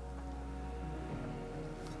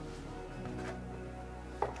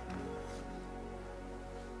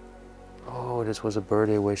 Oh, this was a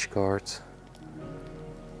birthday wish card.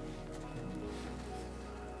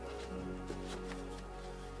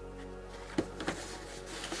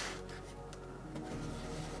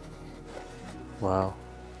 Wow.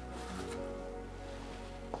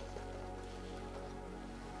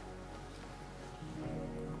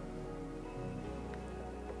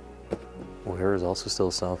 Well, here is also still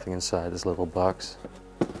something inside this little box.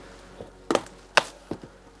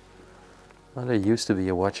 Well, there used to be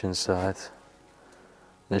a watch inside.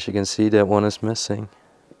 And as you can see, that one is missing.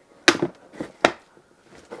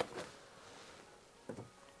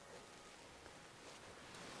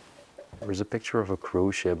 There's a picture of a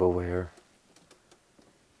cruise ship over here.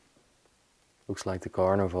 Looks like the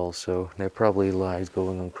carnival, so they probably liked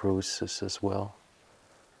going on cruises as well.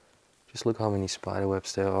 Just look how many spider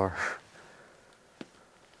webs there are.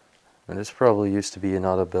 And this probably used to be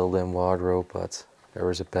another built-in wardrobe, but there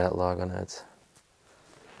is a padlock on it.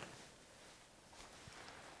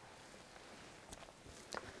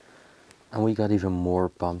 And we got even more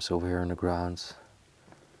bumps over here on the ground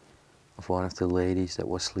of one of the ladies that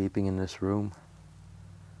was sleeping in this room.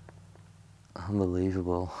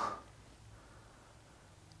 Unbelievable.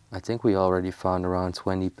 I think we already found around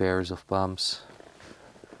 20 pairs of bumps.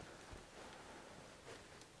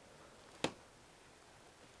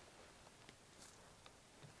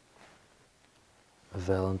 A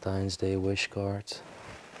Valentine's Day wish card.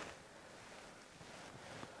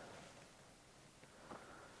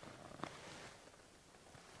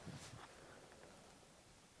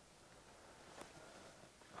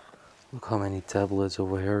 Look how many tablets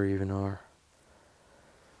over here even are.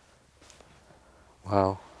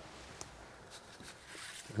 Wow.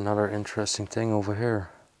 Another interesting thing over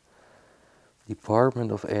here.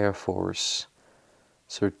 Department of Air Force.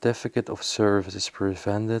 Certificate of Service is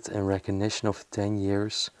presented in recognition of 10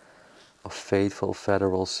 years of faithful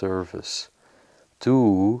federal service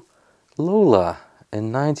to Lola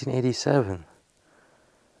in 1987.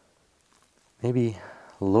 Maybe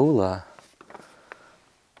Lola.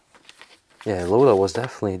 Yeah, Lola was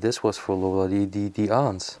definitely, this was for Lola, the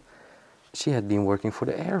aunt. She had been working for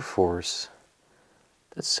the Air Force.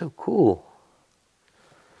 That's so cool.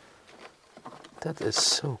 That is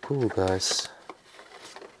so cool, guys.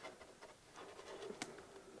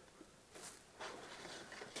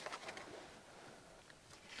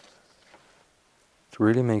 It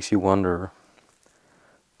really makes you wonder,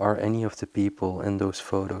 are any of the people in those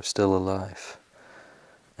photos still alive?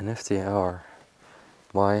 And if they are,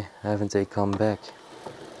 why haven't they come back?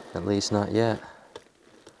 At least not yet.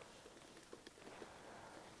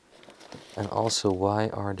 And also, why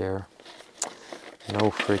are there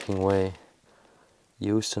no freaking way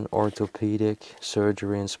used in orthopedic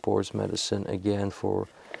surgery and sports medicine again for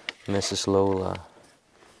Mrs. Lola?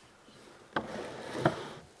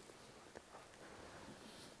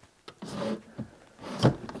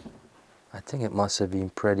 I think it must have been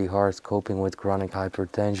pretty hard coping with chronic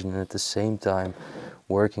hypertension and at the same time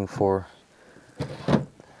working for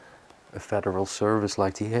a federal service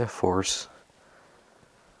like the Air Force.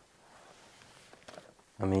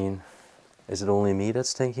 I mean, is it only me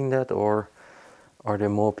that's thinking that, or are there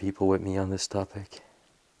more people with me on this topic?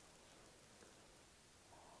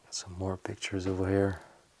 Got some more pictures over here.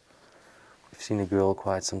 We've seen a girl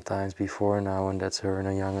quite some times before now, and that's her in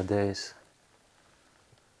her younger days.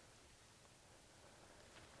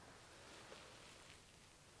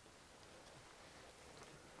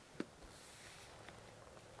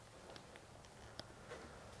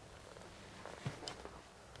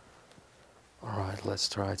 Alright, let's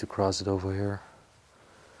try to cross it over here.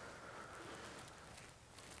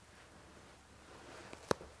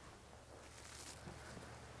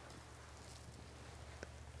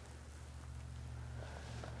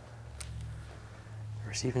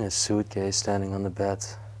 There's even a suitcase standing on the bed,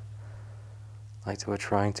 like they were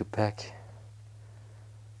trying to pack,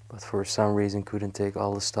 but for some reason couldn't take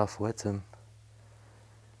all the stuff with them.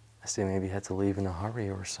 As they maybe had to leave in a hurry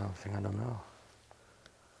or something, I don't know.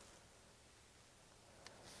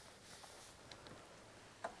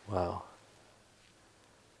 Wow.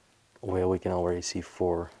 Well, we can already see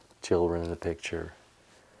 4 children in the picture.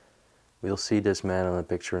 We'll see this man in the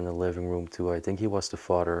picture in the living room too. I think he was the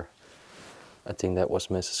father. I think that was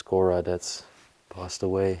Mrs. Cora that's passed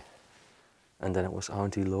away. And then it was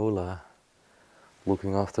Auntie Lola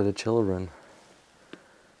looking after the children.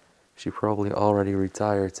 She probably already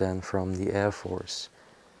retired then from the Air Force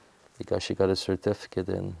because she got a certificate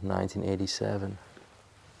in 1987.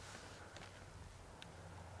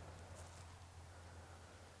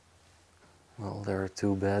 Well, there are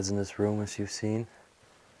 2 beds in this room, as you've seen.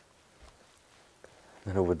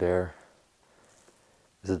 And over there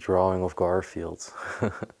is a drawing of Garfield.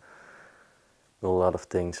 With a lot of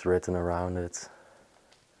things written around it.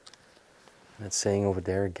 And it's saying over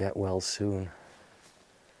there, get well soon.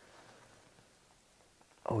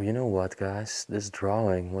 Oh, you know what, guys? This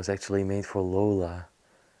drawing was actually made for Lola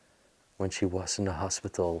when she was in the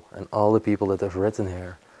hospital. And all the people that have written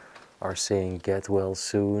here are saying, get well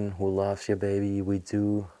soon, who loves you, baby, we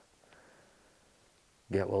do.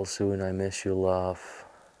 Get well soon, I miss you, love.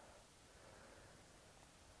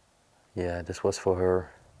 Yeah, this was for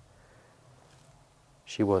her.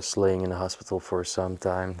 She was laying in the hospital for some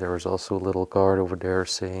time. There was also a little card over there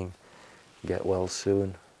saying, get well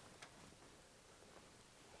soon.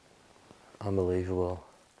 Unbelievable.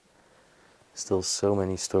 Still so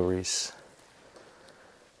many stories.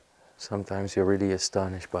 Sometimes you're really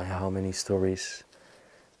astonished by how many stories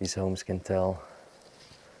these homes can tell.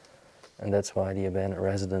 And that's why the abandoned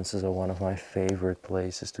residences are one of my favorite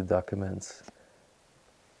places to document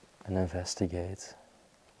and investigate.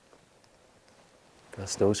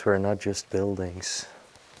 Because those were not just buildings,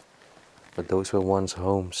 but those were once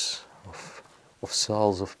homes of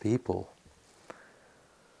souls of people.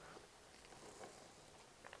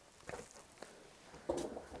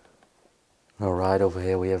 Now right over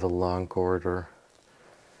here we have a long corridor.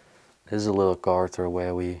 This is a little corridor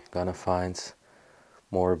where we're gonna find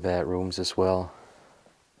more bedrooms as well.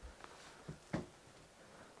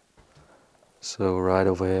 So right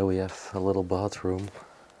over here we have a little bathroom.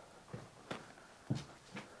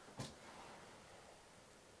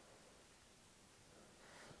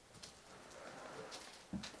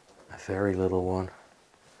 I very little one.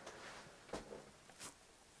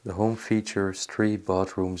 The home features 3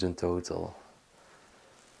 bathrooms in total.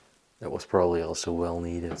 That was probably also well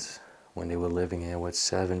needed when they were living here with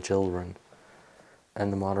 7 children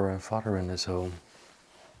and the mother and father in this home.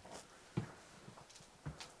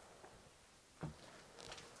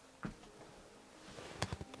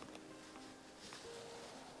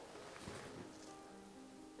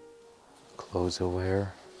 Clothes over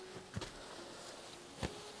here.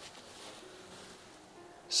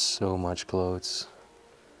 So much clothes.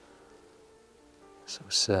 So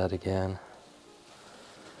sad again.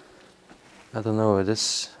 I don't know, it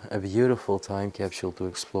is a beautiful time capsule to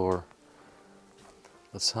explore,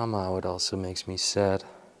 but somehow it also makes me sad.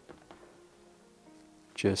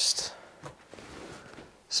 Just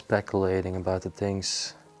speculating about the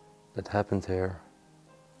things that happened here.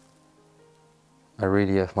 I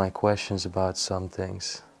really have my questions about some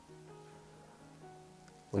things.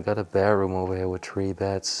 We got a bedroom over here with 3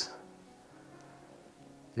 beds.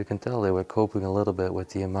 You can tell they were coping a little bit with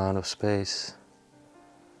the amount of space.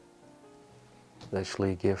 They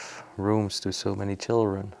actually give rooms to so many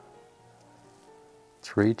children.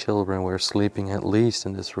 3 children were sleeping at least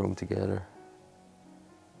in this room together.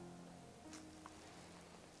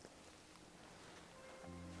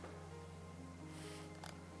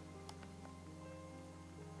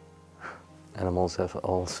 Animals have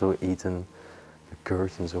also eaten the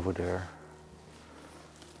curtains over there.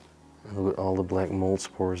 And look at all the black mold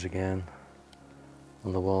spores again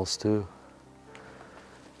on the walls too.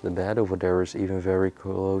 The bed over there is even very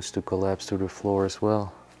close to collapse to the floor as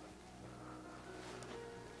well.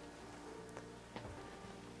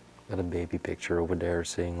 Got a baby picture over there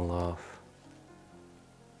saying love.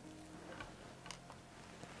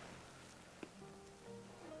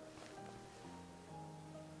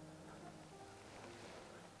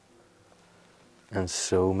 And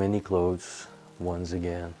so many clothes once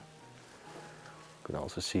again. You can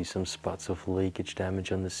also see some spots of leakage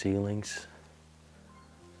damage on the ceilings.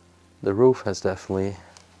 The roof has definitely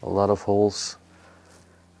a lot of holes,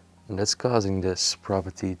 and that's causing this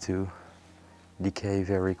property to decay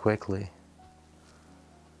very quickly.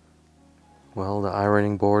 Well, the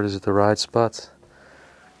ironing board is at the right spot,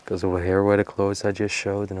 because over here where the clothes I just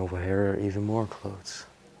showed, and over here are even more clothes.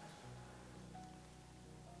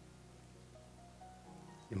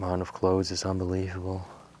 The amount of clothes is unbelievable.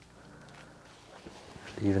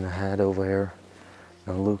 There's even a head over here.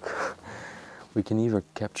 Now look, we can even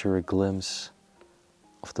capture a glimpse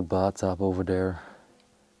of the bathtub over there.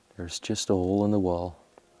 There's just a hole in the wall.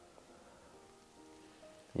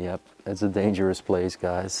 Yep, it's a dangerous place,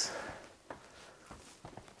 guys.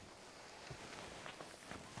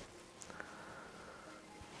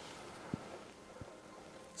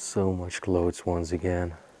 So much clothes once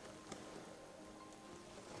again.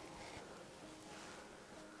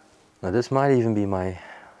 Now this might even be my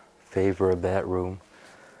favorite bedroom,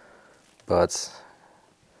 but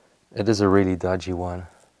it is a really dodgy one,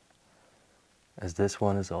 as this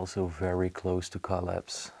one is also very close to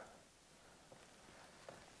collapse.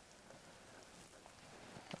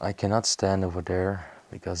 I cannot stand over there,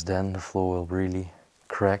 because then the floor will really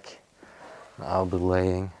crack. I'll be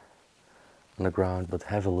laying on the ground, but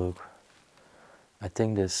have a look. I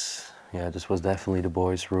think this was definitely the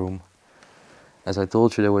boys' room. As I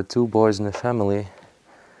told you, there were 2 boys in the family,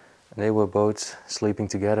 and they were both sleeping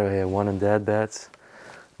together here, one in that bed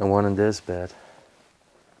and one in this bed.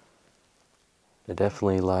 They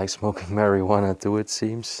definitely like smoking marijuana too, it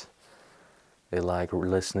seems. They like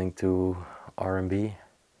listening to R&B,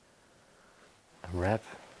 rap.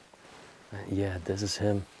 Yeah, this is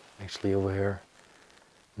him actually over here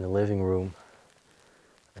in the living room.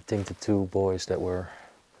 I think the 2 boys that were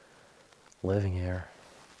living here.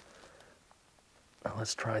 Now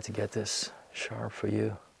let's try to get this sharp for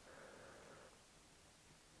you.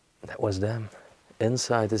 That was them.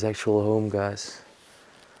 Inside this actual home, guys.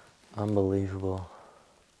 Unbelievable.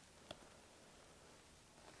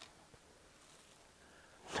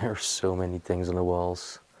 There are so many things on the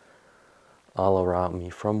walls all around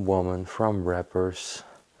me, from women, from rappers,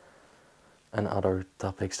 and other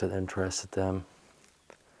topics that interested them.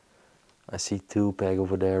 I see Tupac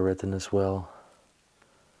over there written as well.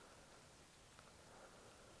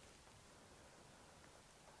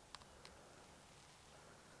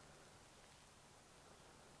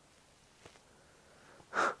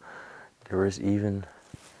 There is even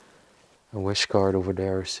a wish card over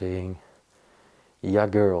there saying, "Ya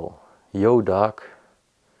girl, yo doc,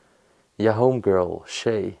 ya homegirl,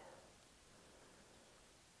 Shay.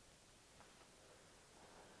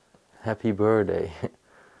 Happy birthday."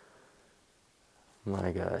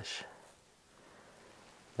 My gosh.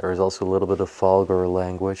 There is also a little bit of vulgar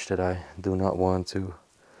language that I do not want to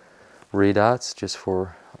read out, just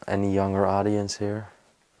for any younger audience here.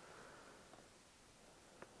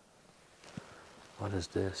 What is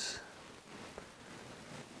this?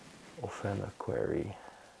 Offender query.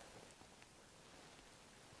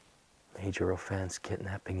 Major offense,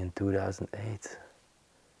 kidnapping in 2008.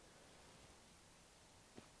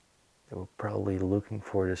 They were probably looking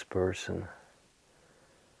for this person.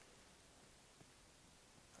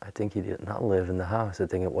 I think he did not live in the house. I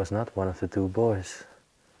think it was not one of the two boys.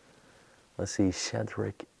 Let's see,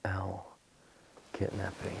 𝗦𝘁cie𝗿𝗆,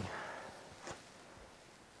 kidnapping.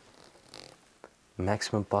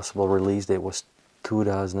 Maximum possible release date was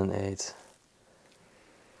 2008.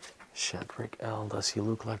 𝗦𝘁cie𝗿𝗆, does he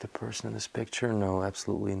look like the person in this picture? No,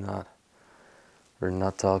 absolutely not. We're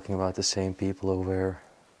not talking about the same people over here.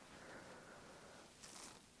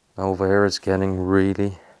 Over here it's getting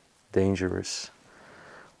really dangerous.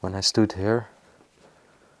 When I stood here,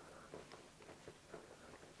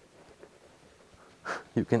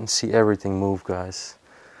 you can see everything move, guys.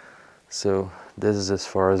 So this is as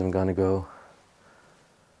far as I'm gonna go.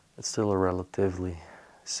 It's still a relatively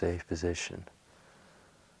safe position.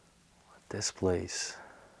 This place,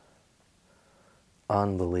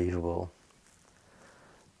 unbelievable.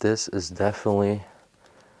 This is definitely,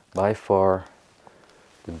 by far,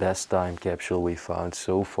 the best time capsule we found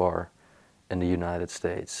so far in the United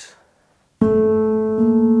States.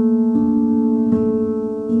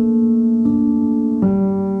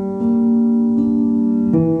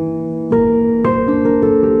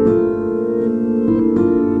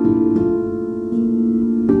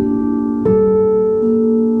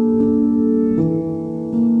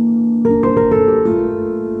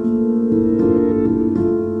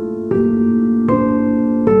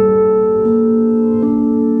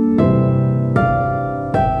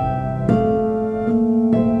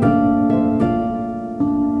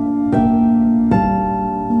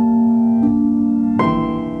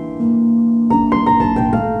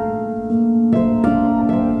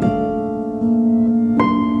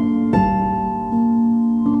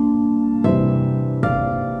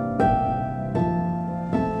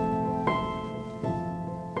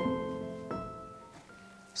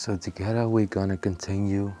 So together we're gonna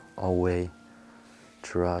continue our way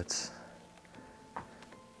throughout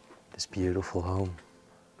this beautiful home.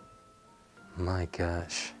 My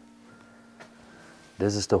gosh.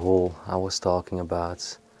 This is the hole I was talking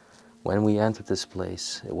about. When we entered this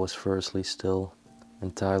place, it was firstly still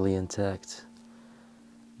entirely intact.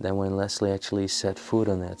 Then when Leslie actually set foot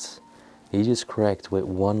on it, he just cracked with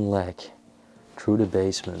one leg through the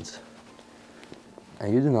basement.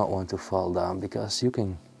 And you do not want to fall down because you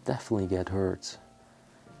can definitely get hurt.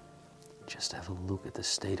 Just have a look at the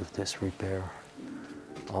state of this repair.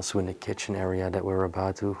 Also in the kitchen area that we're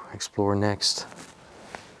about to explore next.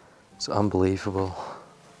 It's unbelievable.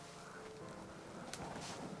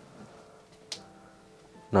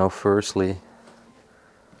 Now firstly,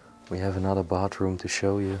 we have another bathroom to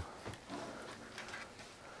show you.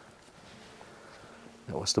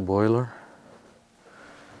 That was the boiler.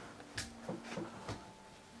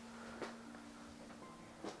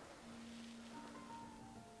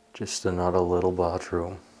 Just another little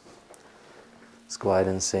bathroom. It's quite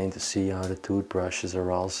insane to see how the toothbrushes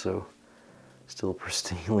are also still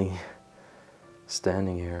pristinely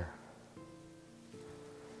standing here.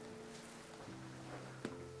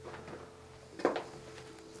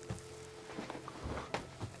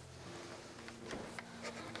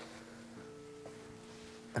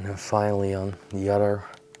 And then finally on the other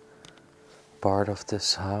part of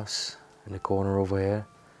this house, in the corner over here,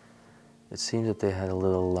 it seems that they had a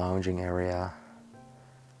little lounging area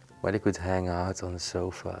where they could hang out on the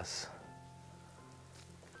sofas.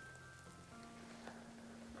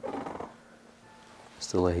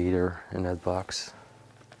 Still a heater in that box.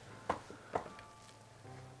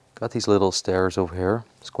 Got these little stairs over here.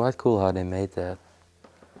 It's quite cool how they made that.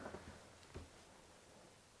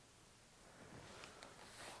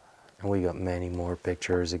 And we got many more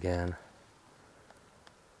pictures again.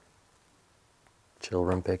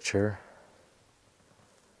 Children picture.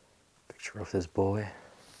 Picture of this boy.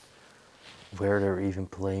 Where they're even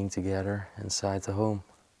playing together inside the home.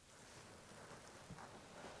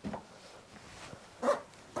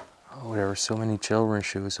 Oh, there are so many children's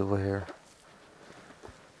shoes over here.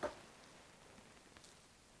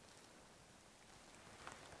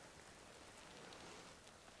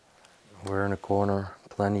 We're in a corner,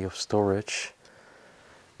 plenty of storage.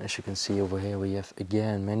 As you can see over here, we have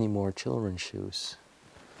again many more children's shoes.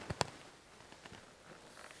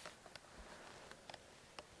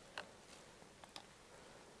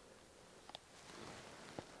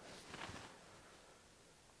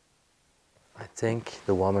 think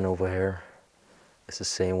the woman over here is the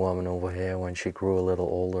same woman over here when she grew a little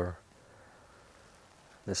older.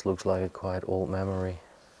 This looks like a quite old memory.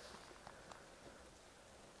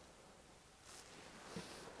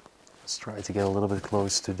 Let's try to get a little bit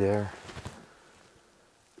close to there.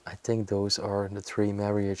 I think those are the 3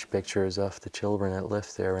 marriage pictures of the children that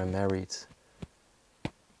lived there and married.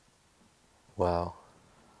 Wow.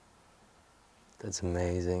 That's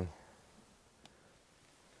amazing.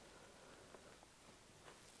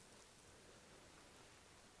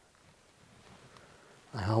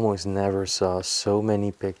 I almost never saw so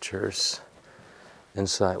many pictures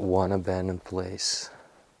inside one abandoned place.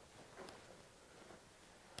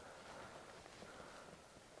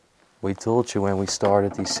 We told you when we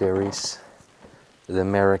started this series that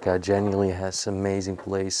America genuinely has amazing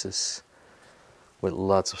places with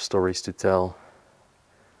lots of stories to tell.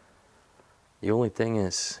 The only thing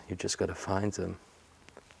is, you just gotta find them.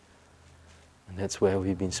 And that's where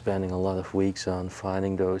we've been spending a lot of weeks on,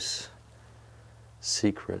 finding those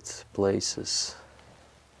secret places.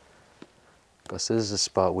 Because this is a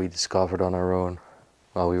spot we discovered on our own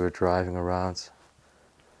while we were driving around.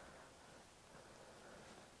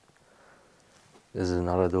 This is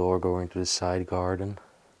another door going to the side garden.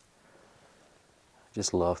 I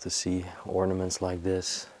just love to see ornaments like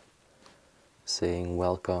this saying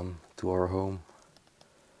welcome to our home.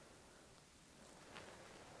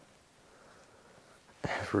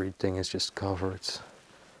 Everything is just covered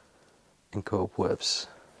in cobwebs.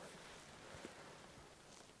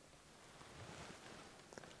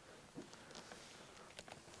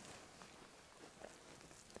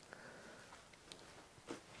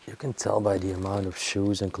 You can tell by the amount of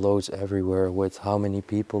shoes and clothes everywhere with how many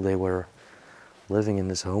people they were living in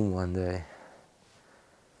this home one day.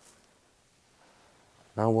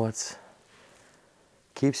 Now what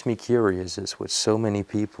keeps me curious is with so many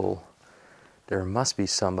people, there must be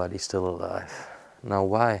somebody still alive. Now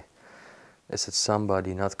why is it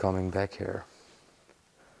somebody not coming back here?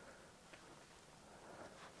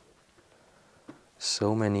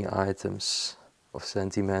 So many items of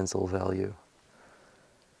sentimental value,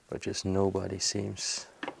 but just nobody seems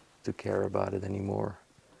to care about it anymore.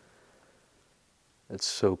 It's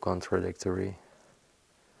so contradictory.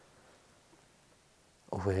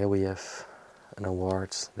 Over here we have an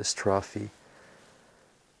award, this trophy,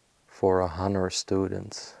 for a honor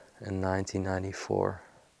student in 1994.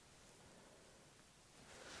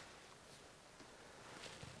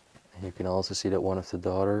 And you can also see that one of the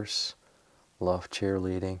daughters loved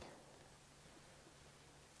cheerleading.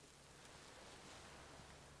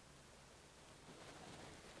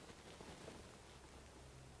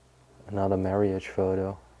 Another marriage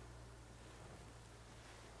photo.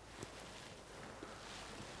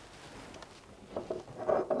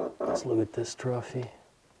 Let's look at this trophy.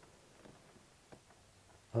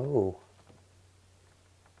 Oh.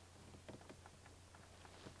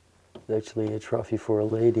 It's actually a trophy for a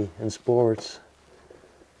lady in sports.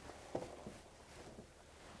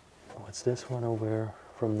 What's this one over here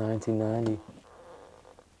from 1990?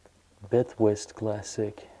 Bidwist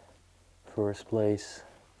Classic, first place.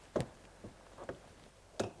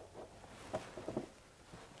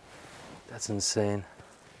 That's insane.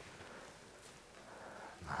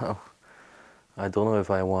 No, I don't know if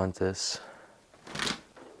I want this.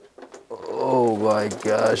 Oh my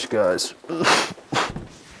gosh, guys.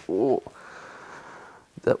 Oh,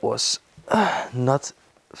 that was not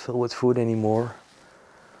filled with food anymore,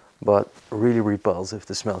 but really repulsive,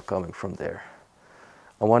 the smell coming from there.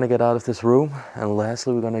 I want to get out of this room, and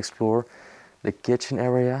lastly we're going to explore the kitchen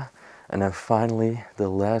area, and then finally the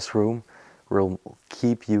last room will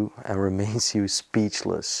keep you and remains you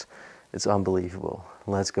speechless. It's unbelievable.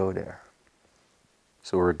 Let's go there.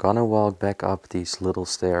 So we're gonna walk back up these little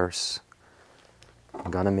stairs.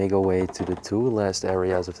 I'm gonna make our way to the 2 last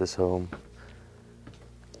areas of this home.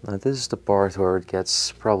 Now this is the part where it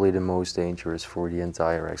gets probably the most dangerous for the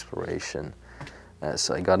entire exploration, as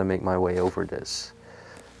I gotta make my way over this.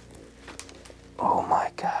 Oh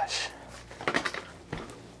my gosh.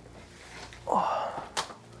 Oh.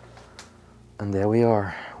 And there we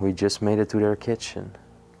are. We just made it to their kitchen.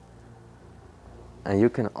 And you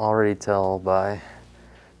can already tell by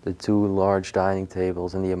the 2 large dining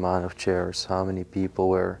tables and the amount of chairs how many people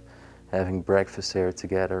were having breakfast here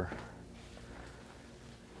together.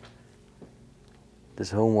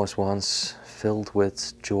 This home was once filled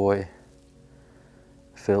with joy,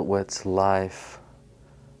 filled with life,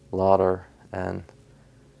 laughter and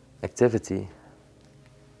activity.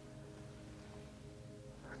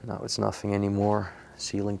 Now it's nothing anymore.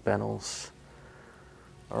 Ceiling panels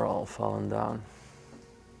are all fallen down.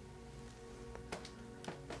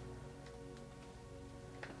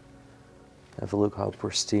 Have a look how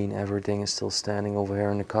pristine everything is still standing over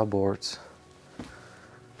here in the cupboards.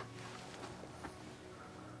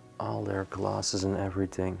 All their glasses and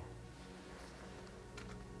everything.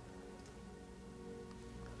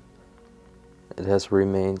 It has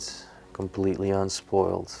remained completely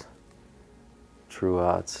unspoiled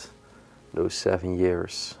throughout those 7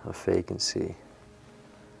 years of vacancy.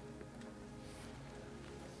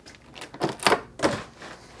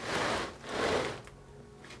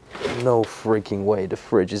 No freaking way the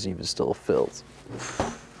fridge is even still filled.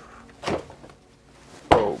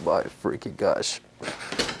 Oh my freaking gosh.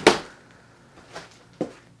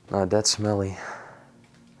 Not that smelly.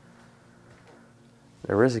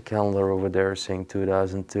 There is a calendar over there saying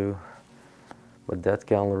 2002, but that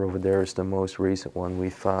calendar over there is the most recent one we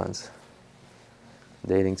found,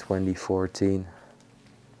 dating 2014.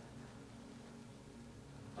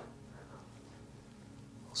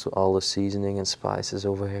 Also all the seasoning and spices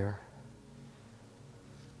over here.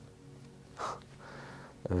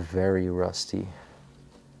 A very rusty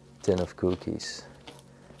tin of cookies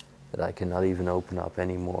that I cannot even open up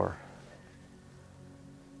anymore.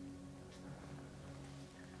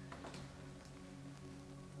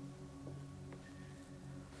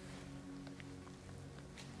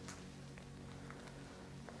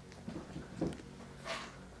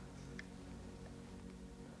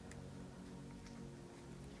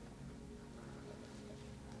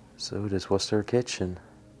 So this was their kitchen,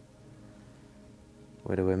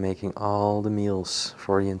 where they were making all the meals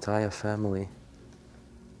for the entire family.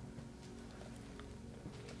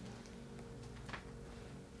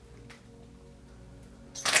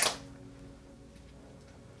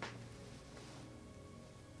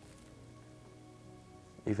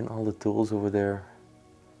 Even all the tools over there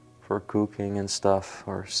for cooking and stuff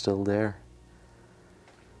are still there.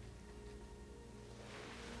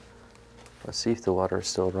 Let's see if the water is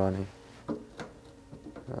still running.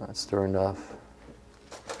 It's turned off.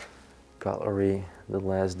 Cutlery, the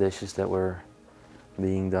last dishes that were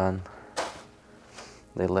being done.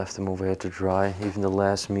 They left them over here to dry. Even the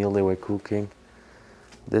last meal they were cooking.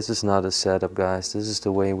 This is not a setup, guys. This is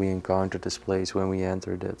the way we encountered this place when we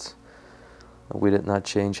entered it. We did not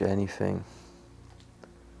change anything.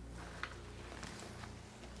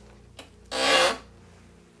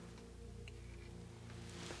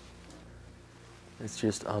 It's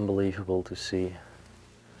just unbelievable to see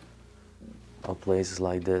how places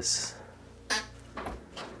like this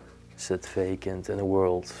sit vacant in the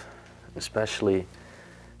world, especially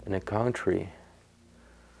in a country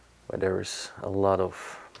where there's a lot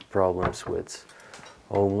of problems with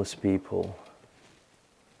homeless people.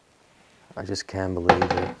 I just can't believe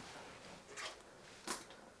it.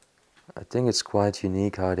 I think it's quite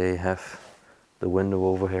unique how they have the window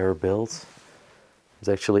over here built. It's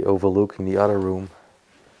actually overlooking the other room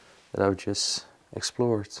that I've just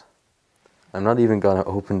explored. I'm not even gonna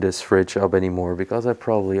open this fridge up anymore because I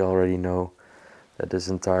probably already know that it's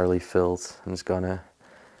entirely filled and it's gonna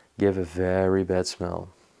give a very bad smell.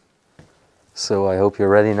 So I hope you're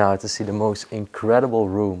ready now to see the most incredible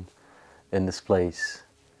room in this place.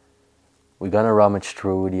 We're gonna rummage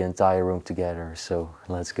through the entire room together, so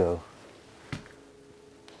let's go.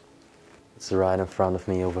 It's right in front of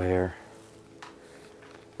me over here.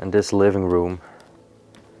 And this living room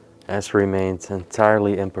has remained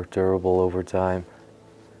entirely imperturbable over time.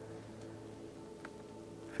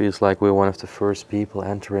 Feels like we're one of the first people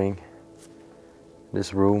entering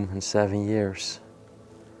this room in 7 years.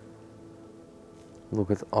 Look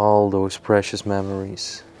at all those precious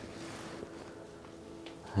memories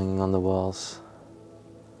hanging on the walls.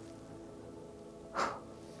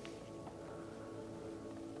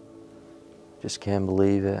 Just can't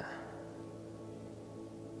believe it.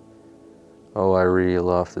 Oh, I really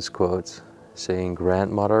love this quote, saying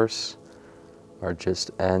grandmothers are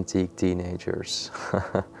just antique teenagers.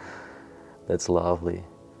 That's lovely.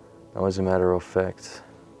 Now, as a matter of fact,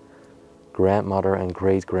 grandmother and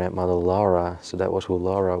great-grandmother Laura, so that was who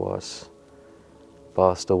Laura was,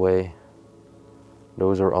 passed away.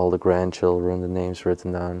 Those are all the grandchildren, the names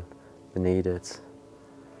written down beneath it.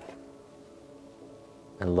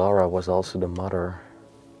 And Laura was also the mother,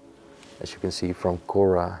 as you can see from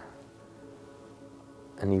Cora.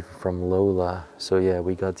 And even from Lola. So yeah,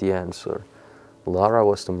 we got the answer. Laura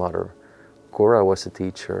was the mother, Cora was the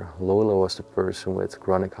teacher, Lola was the person with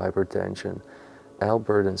chronic hypertension,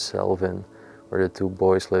 Albert and Selvin were the 2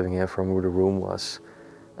 boys living here from where the room was,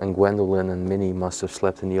 and Gwendolyn and Minnie must have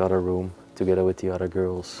slept in the other room together with the other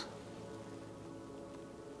girls.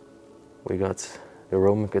 We got the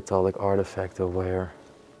Roman Catholic artifact over here.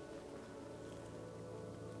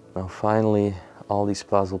 Now finally, all these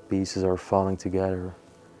puzzle pieces are falling together.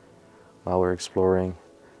 while we're exploring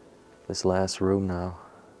this last room now.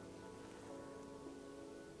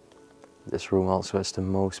 This room also has the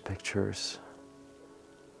most pictures.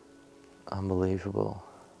 Unbelievable.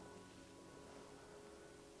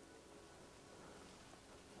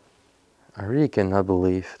 I really cannot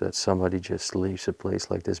believe that somebody just leaves a place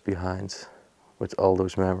like this behind with all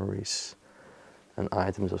those memories and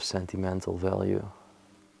items of sentimental value.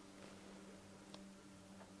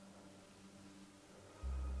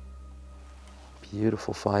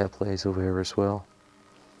 Beautiful fireplace over here as well.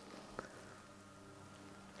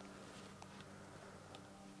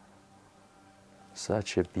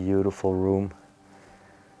 Such a beautiful room.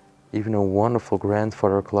 Even a wonderful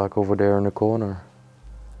grandfather clock over there in the corner.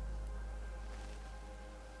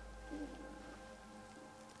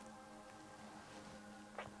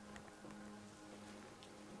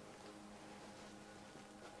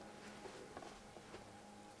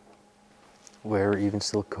 Where are even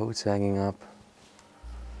still coats hanging up.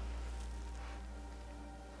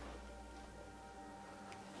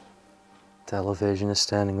 Television is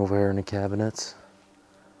standing over here in the cabinet.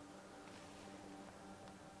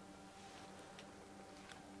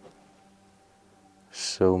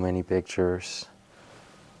 So many pictures.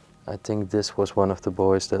 I think this was one of the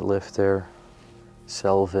boys that lived there,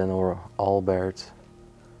 Selvin or Albert.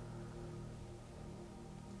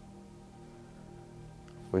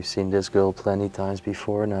 We've seen this girl plenty times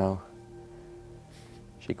before now.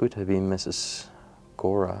 She could have been Mrs.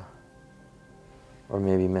 Cora, or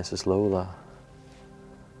maybe Mrs. Lola.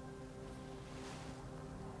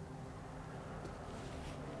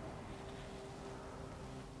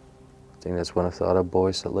 I think that's one of the other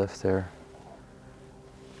boys that lived there.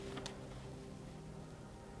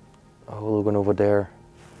 Oh, looking over there,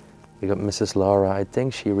 we got Mrs. Lara. I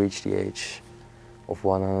think she reached the age of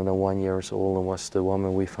 101 years old and was the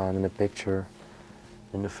woman we found in the picture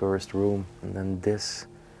in the first room. And then this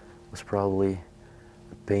was probably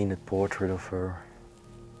a painted portrait of her.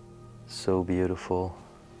 So beautiful.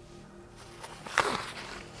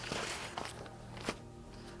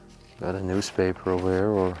 Got a newspaper over here,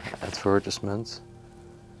 or advertisement.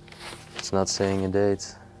 It's not saying a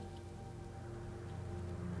date.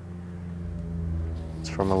 It's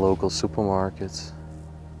from a local supermarket.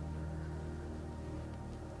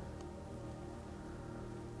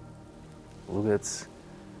 Look at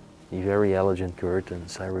the very elegant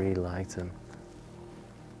curtains. I really like them.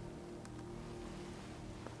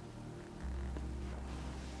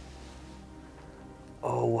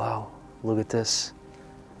 Oh wow, look at this.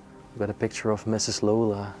 We've got a picture of Mrs.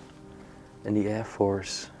 Lola in the Air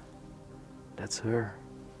Force. That's her.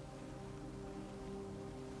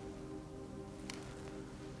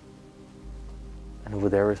 And over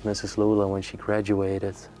there is Mrs. Lola when she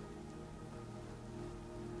graduated.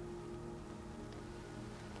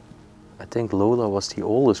 I think Lola was the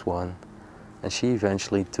oldest one, and she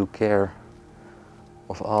eventually took care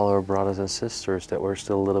of all her brothers and sisters that were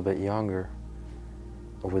still a little bit younger.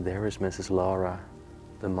 Over there is Mrs. Lara,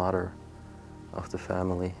 the mother of the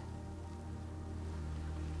family.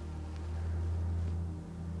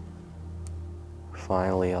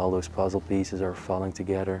 Finally, all those puzzle pieces are falling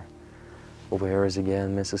together. Over here is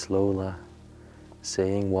again Mrs. Lola,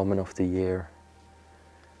 saying Woman of the Year.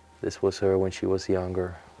 This was her when she was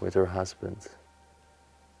younger with her husband.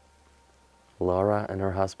 Laura and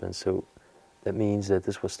her husband, so that means that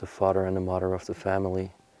this was the father and the mother of the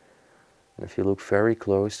family. And if you look very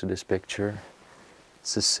close to this picture,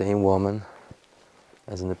 it's the same woman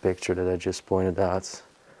as in the picture that I just pointed out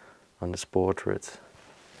on this portrait.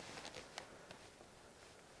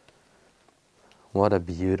 What a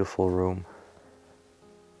beautiful room.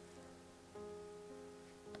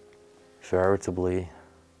 Veritably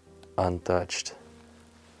untouched.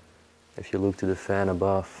 If you look to the fan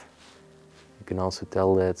above, you can also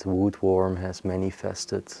tell that woodworm has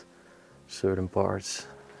manifested certain parts,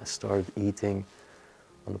 has started eating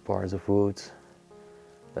on the parts of wood.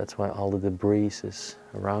 That's why all the debris is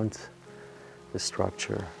around the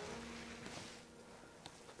structure.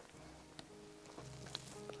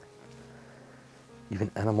 Even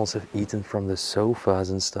animals have eaten from the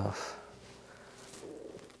sofas and stuff.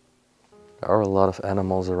 There are a lot of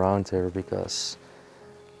animals around here because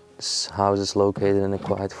this house is located in a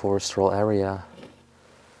quite forestal area.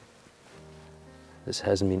 This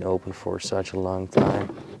hasn't been open for such a long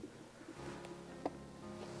time.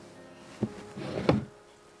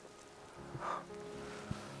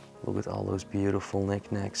 Look at all those beautiful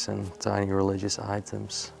knickknacks and tiny religious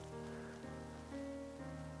items.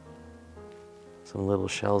 Some little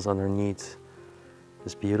shells underneath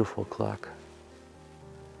this beautiful clock.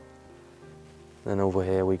 Then over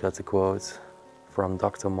here we got the quote from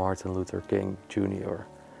Dr. Martin Luther King Jr.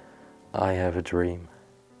 I have a dream.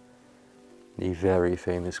 The very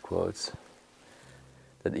famous quote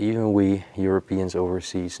that even we Europeans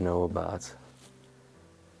overseas know about.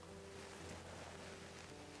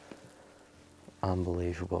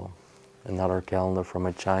 Unbelievable. Another calendar from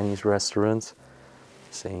a Chinese restaurant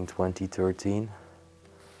saying 2013.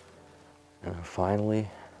 And then finally,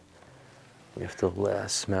 we have the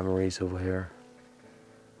last memories over here.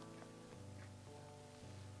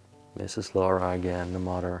 Mrs. Laura again, the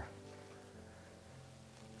mother.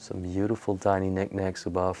 Some beautiful tiny knickknacks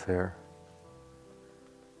above here.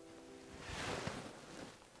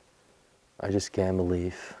 I just can't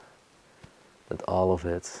believe that all of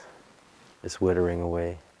it is withering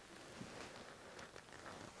away.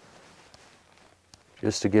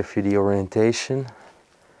 Just to give you the orientation,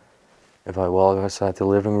 if I walk outside the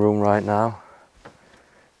living room right now,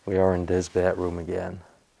 we are in this bedroom again.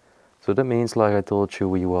 So that means, like I told you,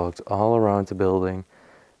 we walked all around the building,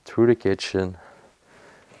 through the kitchen.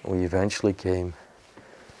 We eventually came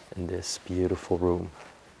in this beautiful room.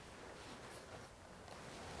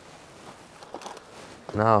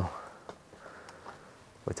 Now,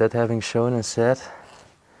 with that having shown and said,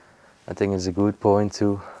 I think it's a good point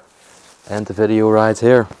to end the video right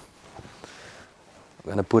here. I'm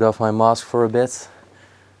gonna put off my mask for a bit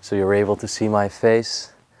so you're able to see my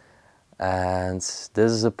face. And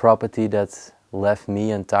this is a property that left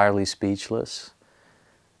me entirely speechless.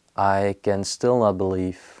 I can still not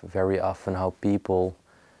believe very often how people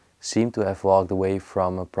seem to have walked away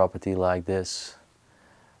from a property like this,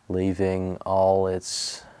 leaving all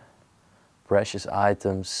its precious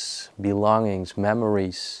items, belongings,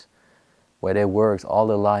 memories, where they worked all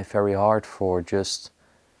their life very hard for, just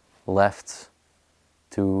left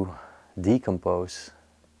to decompose.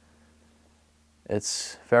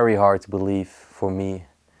 It's very hard to believe for me,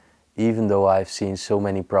 even though I've seen so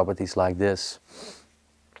many properties like this.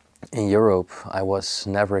 In Europe, I was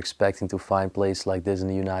never expecting to find a place like this in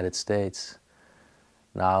the United States.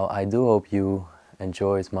 Now, I do hope you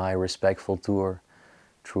enjoyed my respectful tour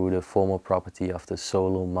through the former property of the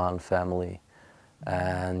𝗦𝘁cie𝗿𝗆 family.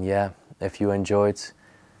 And yeah, if you enjoyed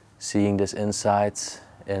seeing this insight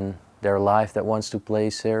in their life that wants to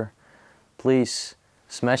place here, please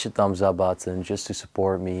smash the thumbs up button just to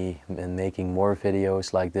support me in making more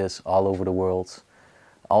videos like this all over the world.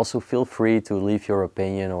 Also, feel free to leave your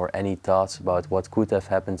opinion or any thoughts about what could have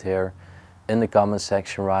happened here in the comment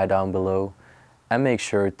section right down below. And make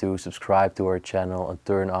sure to subscribe to our channel and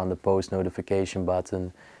turn on the post notification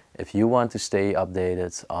button if you want to stay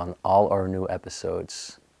updated on all our new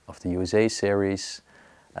episodes of the USA series,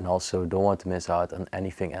 and also don't want to miss out on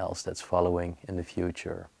anything else that's following in the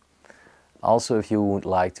future. Also, if you would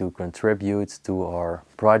like to contribute to our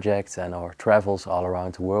projects and our travels all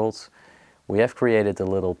around the world, we have created a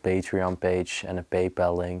little Patreon page and a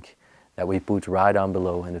PayPal link that we put right down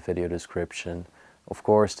below in the video description. Of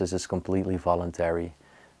course, this is completely voluntary.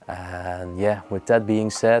 And yeah, with that being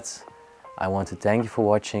said, I want to thank you for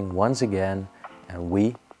watching once again, and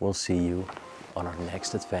we will see you on our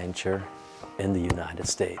next adventure in the United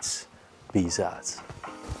States. Peace out.